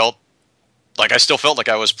never felt like I still felt like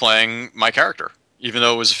I was playing my character, even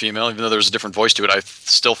though it was a female, even though there was a different voice to it. I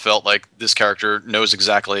still felt like this character knows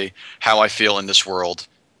exactly how I feel in this world,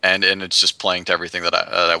 and it's just playing to everything that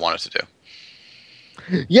I wanted to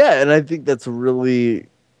do. Yeah, and I think that's really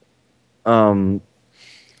a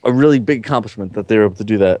really big accomplishment that they were able to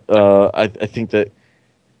do that. I think that.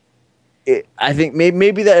 I think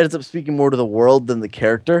maybe that ends up speaking more to the world than the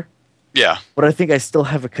character. Yeah. But I think I still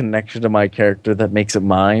have a connection to my character that makes it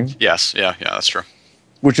mine. Yes. Yeah, that's true.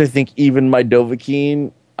 Which I think even my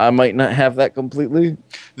Dovahkiin, I might not have that completely.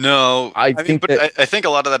 No. I think a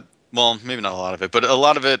lot of that, well, maybe not a lot of it, but a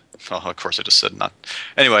lot of it, well, of course I just said not.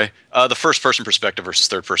 Anyway, the first-person perspective versus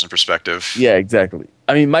third-person perspective. Yeah, exactly.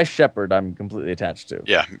 I mean, my Shepherd I'm completely attached to.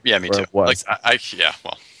 Yeah, me too. Like, yeah,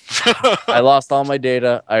 well. I lost all my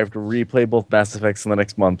data. I have to replay both Mass Effects in the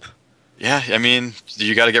next month. Yeah, I mean,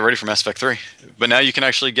 you got to get ready for Mass Effect 3. But now you can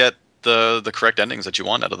actually get the correct endings that you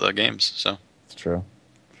want out of the games. So it's true.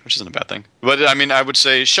 Which isn't a bad thing. But, I mean, I would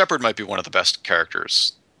say Shepard might be one of the best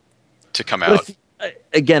characters to come out.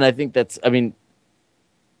 Again, I think that's... I mean,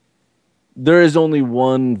 there is only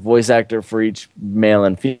one voice actor for each male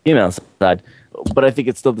and female side. But I think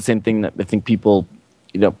it's still the same thing that I think people,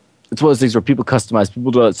 it's one of those things where people customize,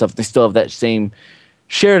 people do all that stuff. They still have that same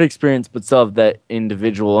shared experience, but still have that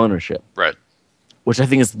individual ownership. Right. Which I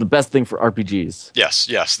think is the best thing for RPGs.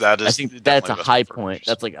 Yes, that is. I think that's a high point.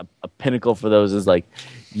 That's like a pinnacle for those is like,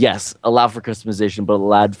 yes, allow for customization, but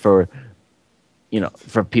allowed for,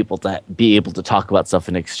 for people to be able to talk about stuff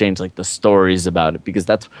and exchange like the stories about it. Because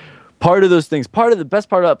that's part of those things. Part of the best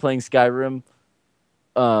part about playing Skyrim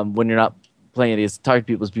when you're not playing it is talking to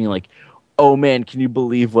people is being like, oh man, can you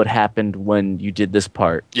believe what happened when you did this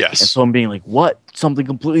part? Yes. And so I'm being like, what? Something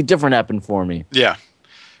completely different happened for me. Yeah.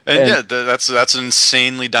 And yeah, that's an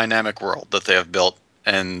insanely dynamic world that they have built.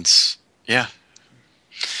 And yeah.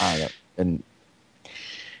 And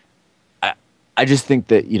I just think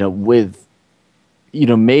that, with,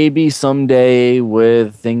 maybe someday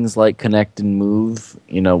with things like Connect and Move,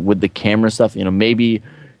 with the camera stuff, maybe...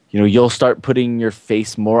 you'll start putting your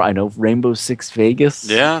face more. I know Rainbow Six Vegas.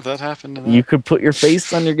 Yeah, that happened. You could put your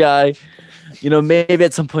face on your guy. Maybe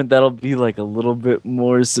at some point that'll be like a little bit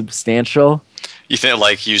more substantial. You think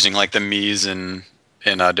like using like the Mii's in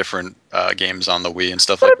different games on the Wii and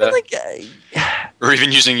stuff But like I mean, that, like, or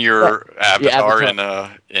even using your avatar,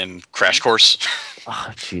 Avatar. in Crash Course.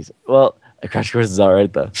 oh, jeez. Well, Crash Course is all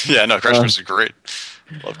right though. Yeah, no, Crash Uh, Course is great.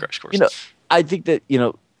 Love Crash Course. you know, I think that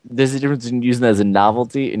there's a difference in using it as a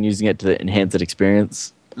novelty and using it to enhance an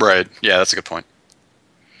experience. Right. Yeah, that's a good point.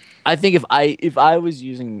 I think if I was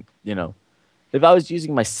using if I was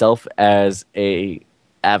using myself as a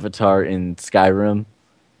avatar in Skyrim,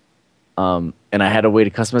 and I had a way to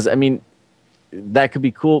customize, I mean, that could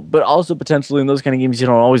be cool. But also potentially in those kind of games, you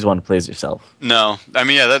don't always want to play as yourself. No, I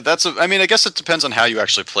mean, yeah, I mean, I guess it depends on how you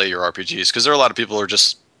actually play your RPGs, because there are a lot of people who are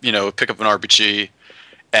just, pick up an RPG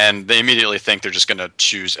and they immediately think they're just going to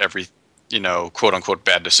choose every, quote unquote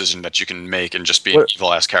bad decision that you can make and just be an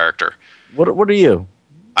evil ass character. What are you?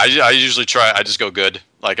 I usually I just go good,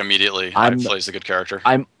 like immediately. I play as the good character.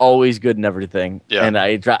 I'm always good in everything. Yeah. And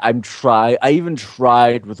I even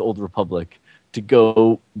tried with Old Republic to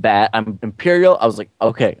go bad. I'm Imperial. I was like,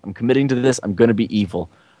 okay, I'm committing to this. I'm going to be evil.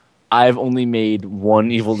 I've only made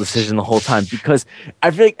one evil decision the whole time because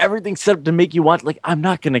I feel like everything's set up to make you want, like, I'm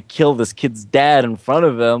not going to kill this kid's dad in front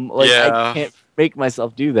of him. Like, Yeah. I can't make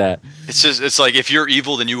myself do that. It's like, if you're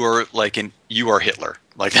evil, then you are Hitler.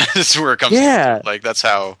 Like, that's where it comes. Yeah. To. Like, that's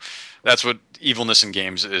what evilness in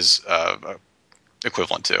games is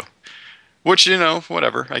equivalent to. Which,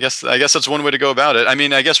 whatever. I guess that's one way to go about it. I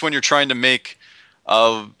mean, I guess when you're trying to make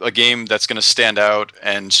a game that's going to stand out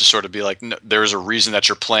and to sort of be like, no, there's a reason that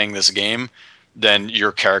you're playing this game, then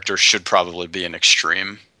your character should probably be an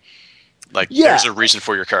extreme. Like, there's a reason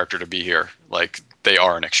for your character to be here. Like, they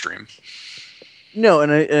are an extreme. No,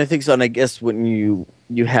 and I think so. And I guess when you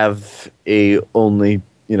have a only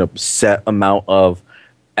set amount of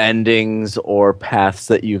endings or paths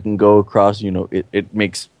that you can go across, it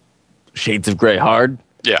makes Shades of Grey hard.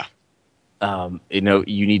 Yeah.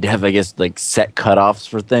 You need to have, I guess, like set cutoffs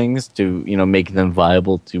for things to make them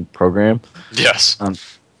viable to program. Yes.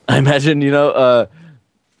 I imagine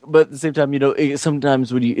but at the same time,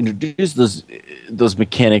 sometimes when you introduce those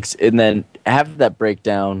mechanics and then have that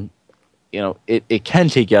breakdown, it can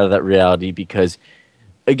take you out of that reality because,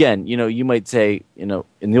 again, you might say, in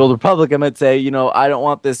the Old Republic, I might say, I don't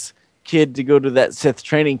want this kid to go to that Sith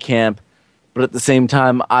training camp, but at the same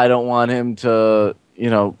time, I don't want him to,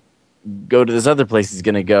 go to this other place he's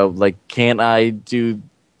going to go. Like, can't I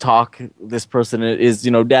talk this person is,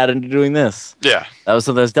 dad into doing this? Yeah. That was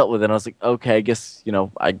something I was dealt with, and I was like, okay, I guess,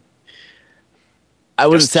 I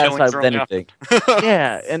wasn't satisfied with anything.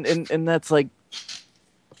 Yeah, and that's like,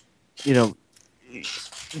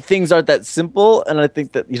 things aren't that simple, and I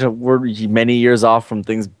think that we're many years off from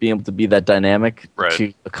things being able to be that dynamic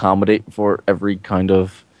to accommodate for every kind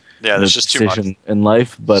of there's just too much in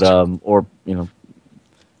life, but or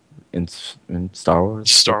in Star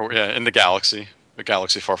Wars, in the galaxy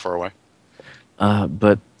far, far away.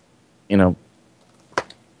 But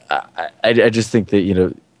I just think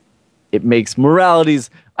that it makes moralities.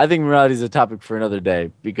 I think morality is a topic for another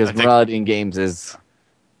day because morality in games is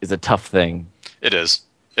a tough thing. It is.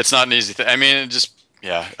 It's not an easy thing. I mean,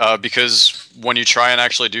 because when you try and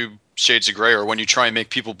actually do Shades of Grey, or when you try and make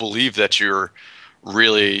people believe that you're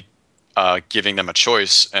really giving them a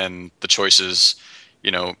choice, and the choice is,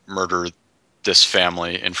 murder this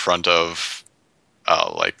family in front of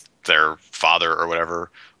like their father or whatever,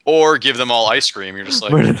 or give them all ice cream, you're just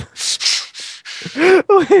like, wait,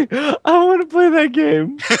 I want to play that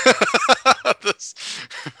game.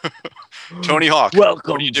 Tony Hawk,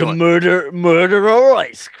 welcome what are you to doing? murder or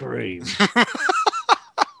ice cream.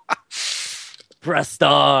 Press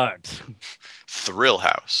start. Thrill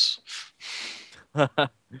House. I've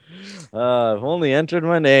only entered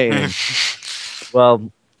my name.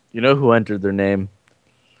 Well, who entered their name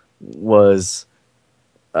was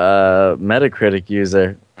a Metacritic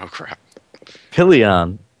user. Oh crap.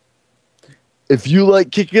 Pillion. If you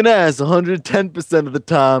like kicking ass 110% of the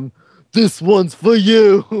time, this one's for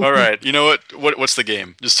you. All right. You know what? What's the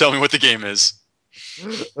game? Just tell me what the game is.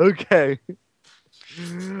 Okay.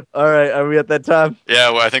 All right. Are we at that time? Yeah.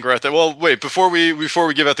 Well, I think we're at that. Well, wait. Before we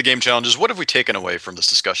give out the game challenges, what have we taken away from this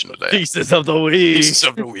discussion today? Pieces of the week. Pieces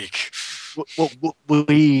of the week.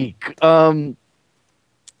 Week.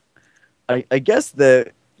 I guess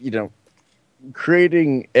that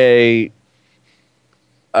creating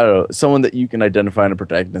someone that you can identify in a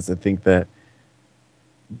protagonist. I think that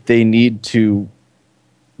they need to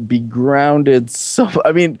be grounded. So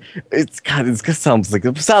I mean, it sounds like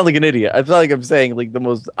an idiot. I feel like I'm saying like the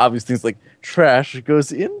most obvious things, like trash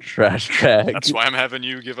goes in trash bag. That's why I'm having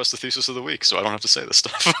you give us the thesis of the week, so I don't have to say this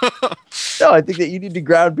stuff. No, I think that you need to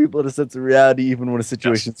ground people in a sense of reality, even when a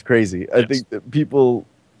situation's crazy. I think that people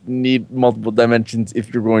need multiple dimensions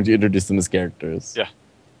if you're going to introduce them as characters. Yeah.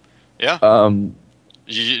 Yeah.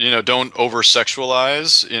 Don't over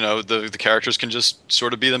sexualize. The characters can just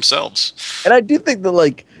sort of be themselves. And I do think that,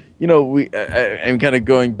 like, I'm kind of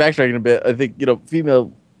backtracking a bit. I think,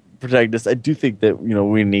 female protagonists, I do think that,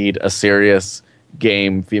 we need a serious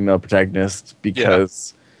game female protagonist,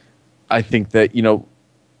 because I think that,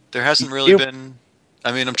 there hasn't really been.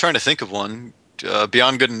 I mean, I'm trying to think of one.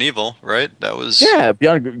 Beyond Good and Evil, right? That was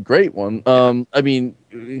Beyond Good, great one. I mean,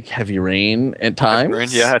 Heavy Rain at times. Heavy Rain,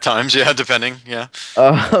 at times, depending, There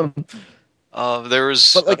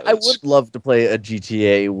was, but like, I would love to play a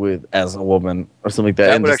GTA as a woman or something like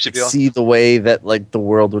that, and would just actually be see the way that like the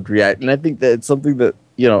world would react. And I think that it's something that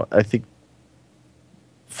I think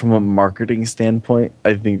from a marketing standpoint,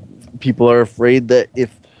 I think people are afraid that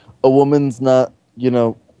if a woman's not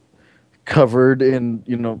covered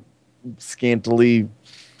in scantily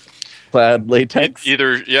clad latex, she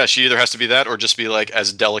either has to be that or just be like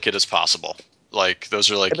as delicate as possible. Like those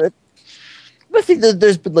are like. I think that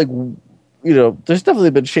there's been like, there's definitely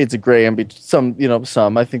been shades of gray and some.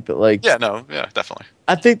 I think that like. Definitely.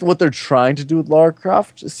 I think what they're trying to do with Lara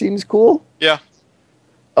Croft seems cool. Yeah.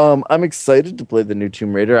 I'm excited to play the new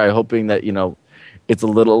Tomb Raider. I'm hoping that it's a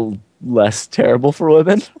little less terrible for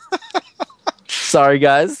women. Sorry,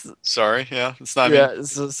 guys. Sorry, it's not.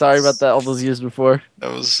 So sorry about that. All those years before.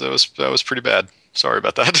 That was pretty bad. Sorry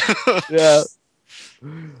about that. Yeah.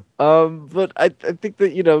 But I think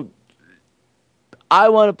that I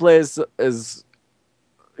want to play as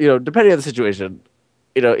depending on the situation.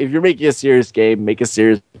 If you're making a serious game, make a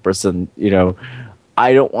serious person.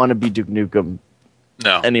 I don't want to be Duke Nukem.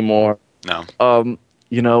 No. Anymore. No.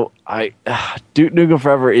 Duke Nukem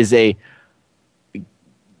Forever is a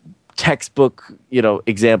textbook,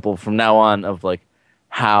 example from now on of like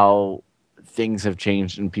how things have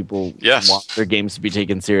changed and people want their games to be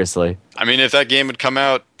taken seriously. I mean, if that game had come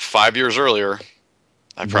out 5 years earlier,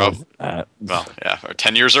 or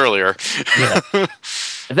 10 years earlier. Yeah.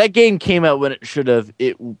 If that game came out when it should have,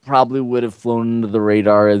 it probably would have flown under the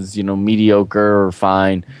radar as, mediocre or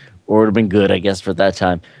fine, or would have been good, I guess, for that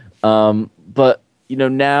time. But,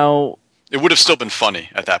 now... It would have still been funny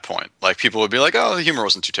at that point. Like, people would be like, oh, the humor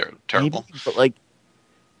wasn't too terrible. Maybe, but, like,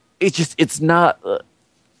 it's not...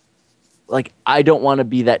 like, I don't want to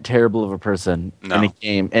be that terrible of a person in a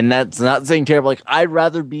game. And that's not saying terrible. Like, I'd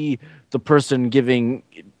rather be the person giving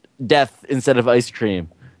death instead of ice cream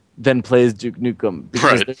than plays Duke Nukem.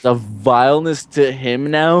 Because there's a vileness to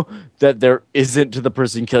him now that there isn't to the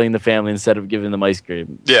person killing the family instead of giving them ice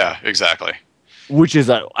cream. Yeah, exactly. Which is,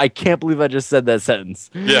 I can't believe I just said that sentence.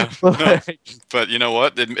 Yeah. But you know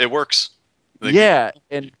what? It works.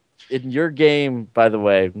 And in your game, by the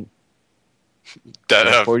way...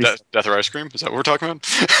 Death or Ice Cream? Is that what we're talking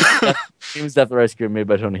about? Game's Death or Ice Cream, made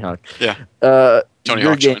by Tony Hawk. Yeah. Tony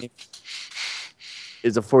Hawk game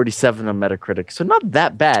is a 47 on Metacritic, so not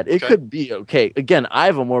that bad. It could be okay. Again, I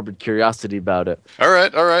have a morbid curiosity about it. All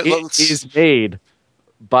right. It is made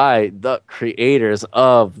by the creators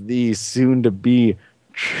of the soon-to-be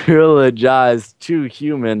trilogized to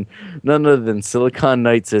human, none other than Silicon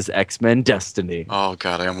Knights' X-Men Destiny. Oh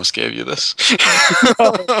God, I almost gave you this.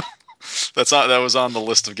 That was on the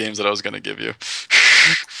list of games that I was going to give you.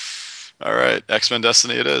 All right, X-Men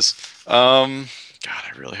Destiny it is. God,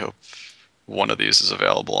 I really hope one of these is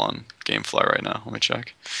available on GameFly right now. Let me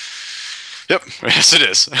check. Yep, yes it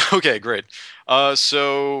is. Okay, great.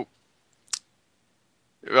 So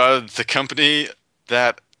the company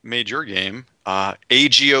that made your game,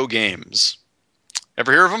 AGO Games.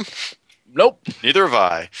 Ever hear of them? Nope. Neither have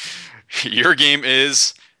I. Your game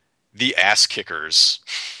is The Ass Kickers.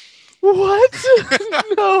 What?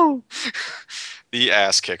 No. The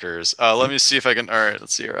Ass Kickers. Let me see if I can... All right,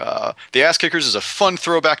 let's see here. The Ass Kickers is a fun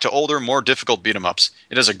throwback to older, more difficult beat-em-ups.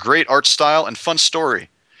 It has a great art style and fun story.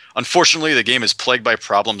 Unfortunately, the game is plagued by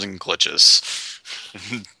problems and glitches.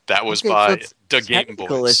 That was by the Game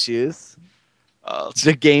Boys. Issues.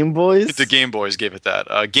 The Game Boys? The Game Boys gave it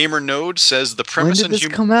that. Gamer Node says the premise... When did this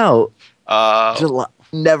come out? July.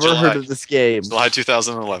 Never heard of this game. July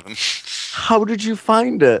 2011. How did you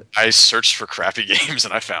find it? I searched for crappy games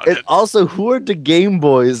and I found it. Also, who are the Game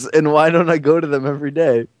Boys and why don't I go to them every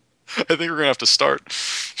day? I think we're going to have to start.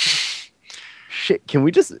 Shit, can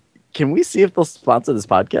we see if they'll sponsor this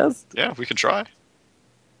podcast? Yeah, we can try.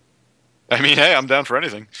 I mean, hey, I'm down for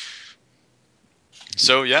anything.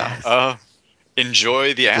 So yeah,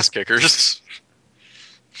 enjoy the ass kickers.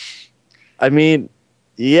 I mean,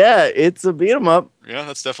 yeah, it's a beat 'em up. Yeah,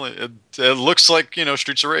 that's definitely. It looks like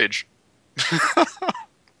Streets of Rage.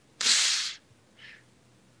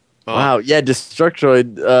 Wow, yeah,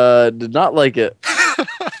 Destructoid did not like it.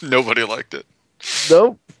 Nobody liked it.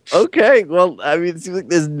 Nope. Okay, well, I mean, it seems like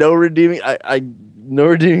there's no redeeming. No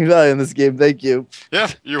redeeming value in this game. Thank you.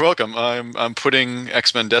 Yeah, you're welcome. I'm putting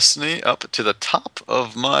X-Men Destiny up to the top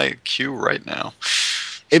of my queue right now.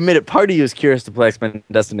 Admit it, part of you is curious to play X-Men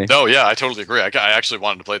Destiny. Oh yeah, I totally agree. I actually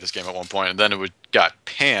wanted to play this game at one point, and then it got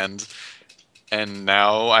panned, and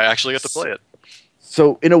now I actually get to play it.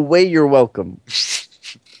 So in a way, you're welcome.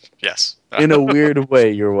 Yes. In a weird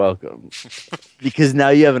way, you're welcome. Because now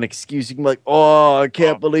you have an excuse. You can be like, oh, I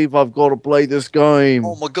can't believe I've got to play this game.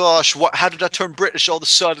 Oh my gosh, how did I turn British all of a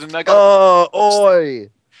sudden? Oi.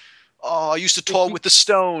 Oh, I used to tour with the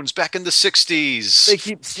Stones back in the 60s. They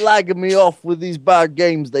keep slagging me off with these bad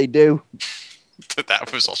games they do.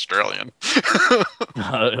 That was Australian.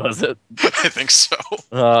 Was it? I think so.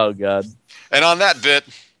 Oh, God. And on that bit,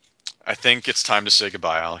 I think it's time to say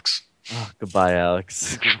goodbye, Alex. Oh, goodbye,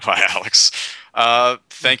 Alex. Goodbye, Alex.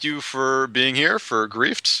 Thank you for being here for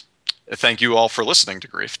Griefed. Thank you all for listening to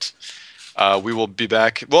Griefed. We will be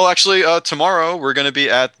back. Well, actually, tomorrow we're going to be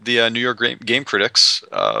at the New York Game Critics.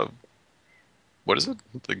 What is it?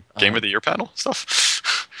 The Game of the Year panel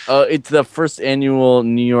stuff? It's the first annual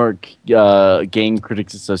New York Game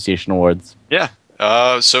Critics Association Awards. Yeah.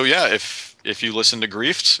 So yeah, if you listen to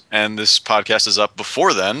Griefed and this podcast is up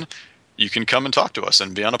before then, you can come and talk to us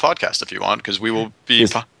and be on a podcast if you want, because we will be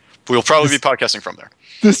we'll probably be podcasting from there.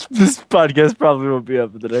 This podcast probably won't be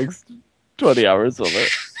up in the next 20 hours, will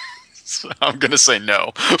it? So I'm gonna say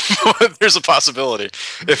no. There's a possibility.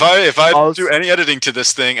 If I do any editing to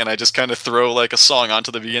this thing and I just kind of throw like a song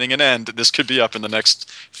onto the beginning and end, this could be up in the next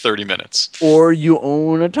 30 minutes. Or you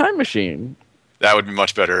own a time machine. That would be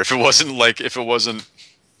much better. If it wasn't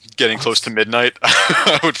getting close to midnight,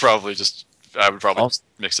 I would probably just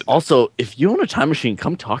mix it. Also, if you own a time machine,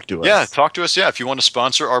 come talk to us. Yeah, talk to us. Yeah, if you want to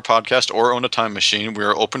sponsor our podcast or own a time machine, we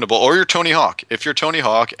are open to both. Or you're Tony Hawk. If you're Tony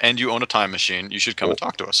Hawk and you own a time machine, you should come and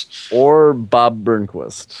talk to us. Or Bob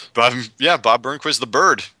Burnquist. Bob Burnquist, the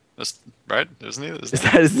bird. That's right, isn't he? Is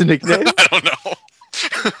that his nickname? I don't know.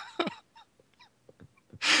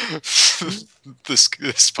 This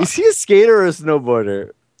is he a skater or a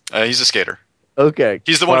snowboarder? He's a skater. Okay.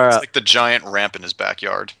 He's the one who's like the giant ramp in his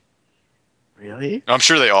backyard. Really? I'm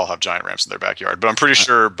sure they all have giant ramps in their backyard, but I'm pretty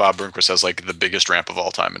sure Bob Burnquist has like the biggest ramp of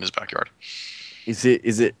all time in his backyard. Is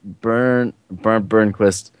it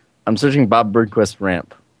Burnquist? I'm searching Bob Burnquist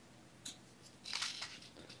ramp.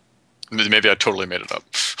 Maybe I totally made it up.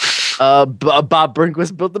 Bob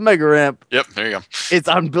Burnquist built the mega ramp. Yep, there you go. It's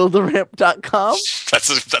on buildaramp.com. That's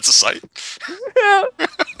a site. Yeah.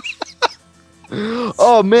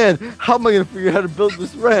 Oh man, how am I gonna figure out how to build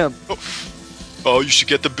this ramp? Oh, you should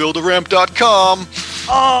get to buildaramp.com.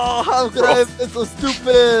 Oh, how could I have been so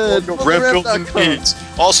stupid? Ramp building needs.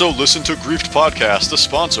 Also, listen to Griefed Podcast, the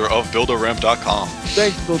sponsor of buildaramp.com.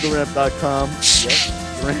 Thanks, buildaramp.com.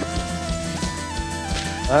 Yep, ramp.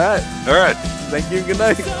 All right. All right. Thank you. Good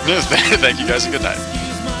night. Thank you guys and good night.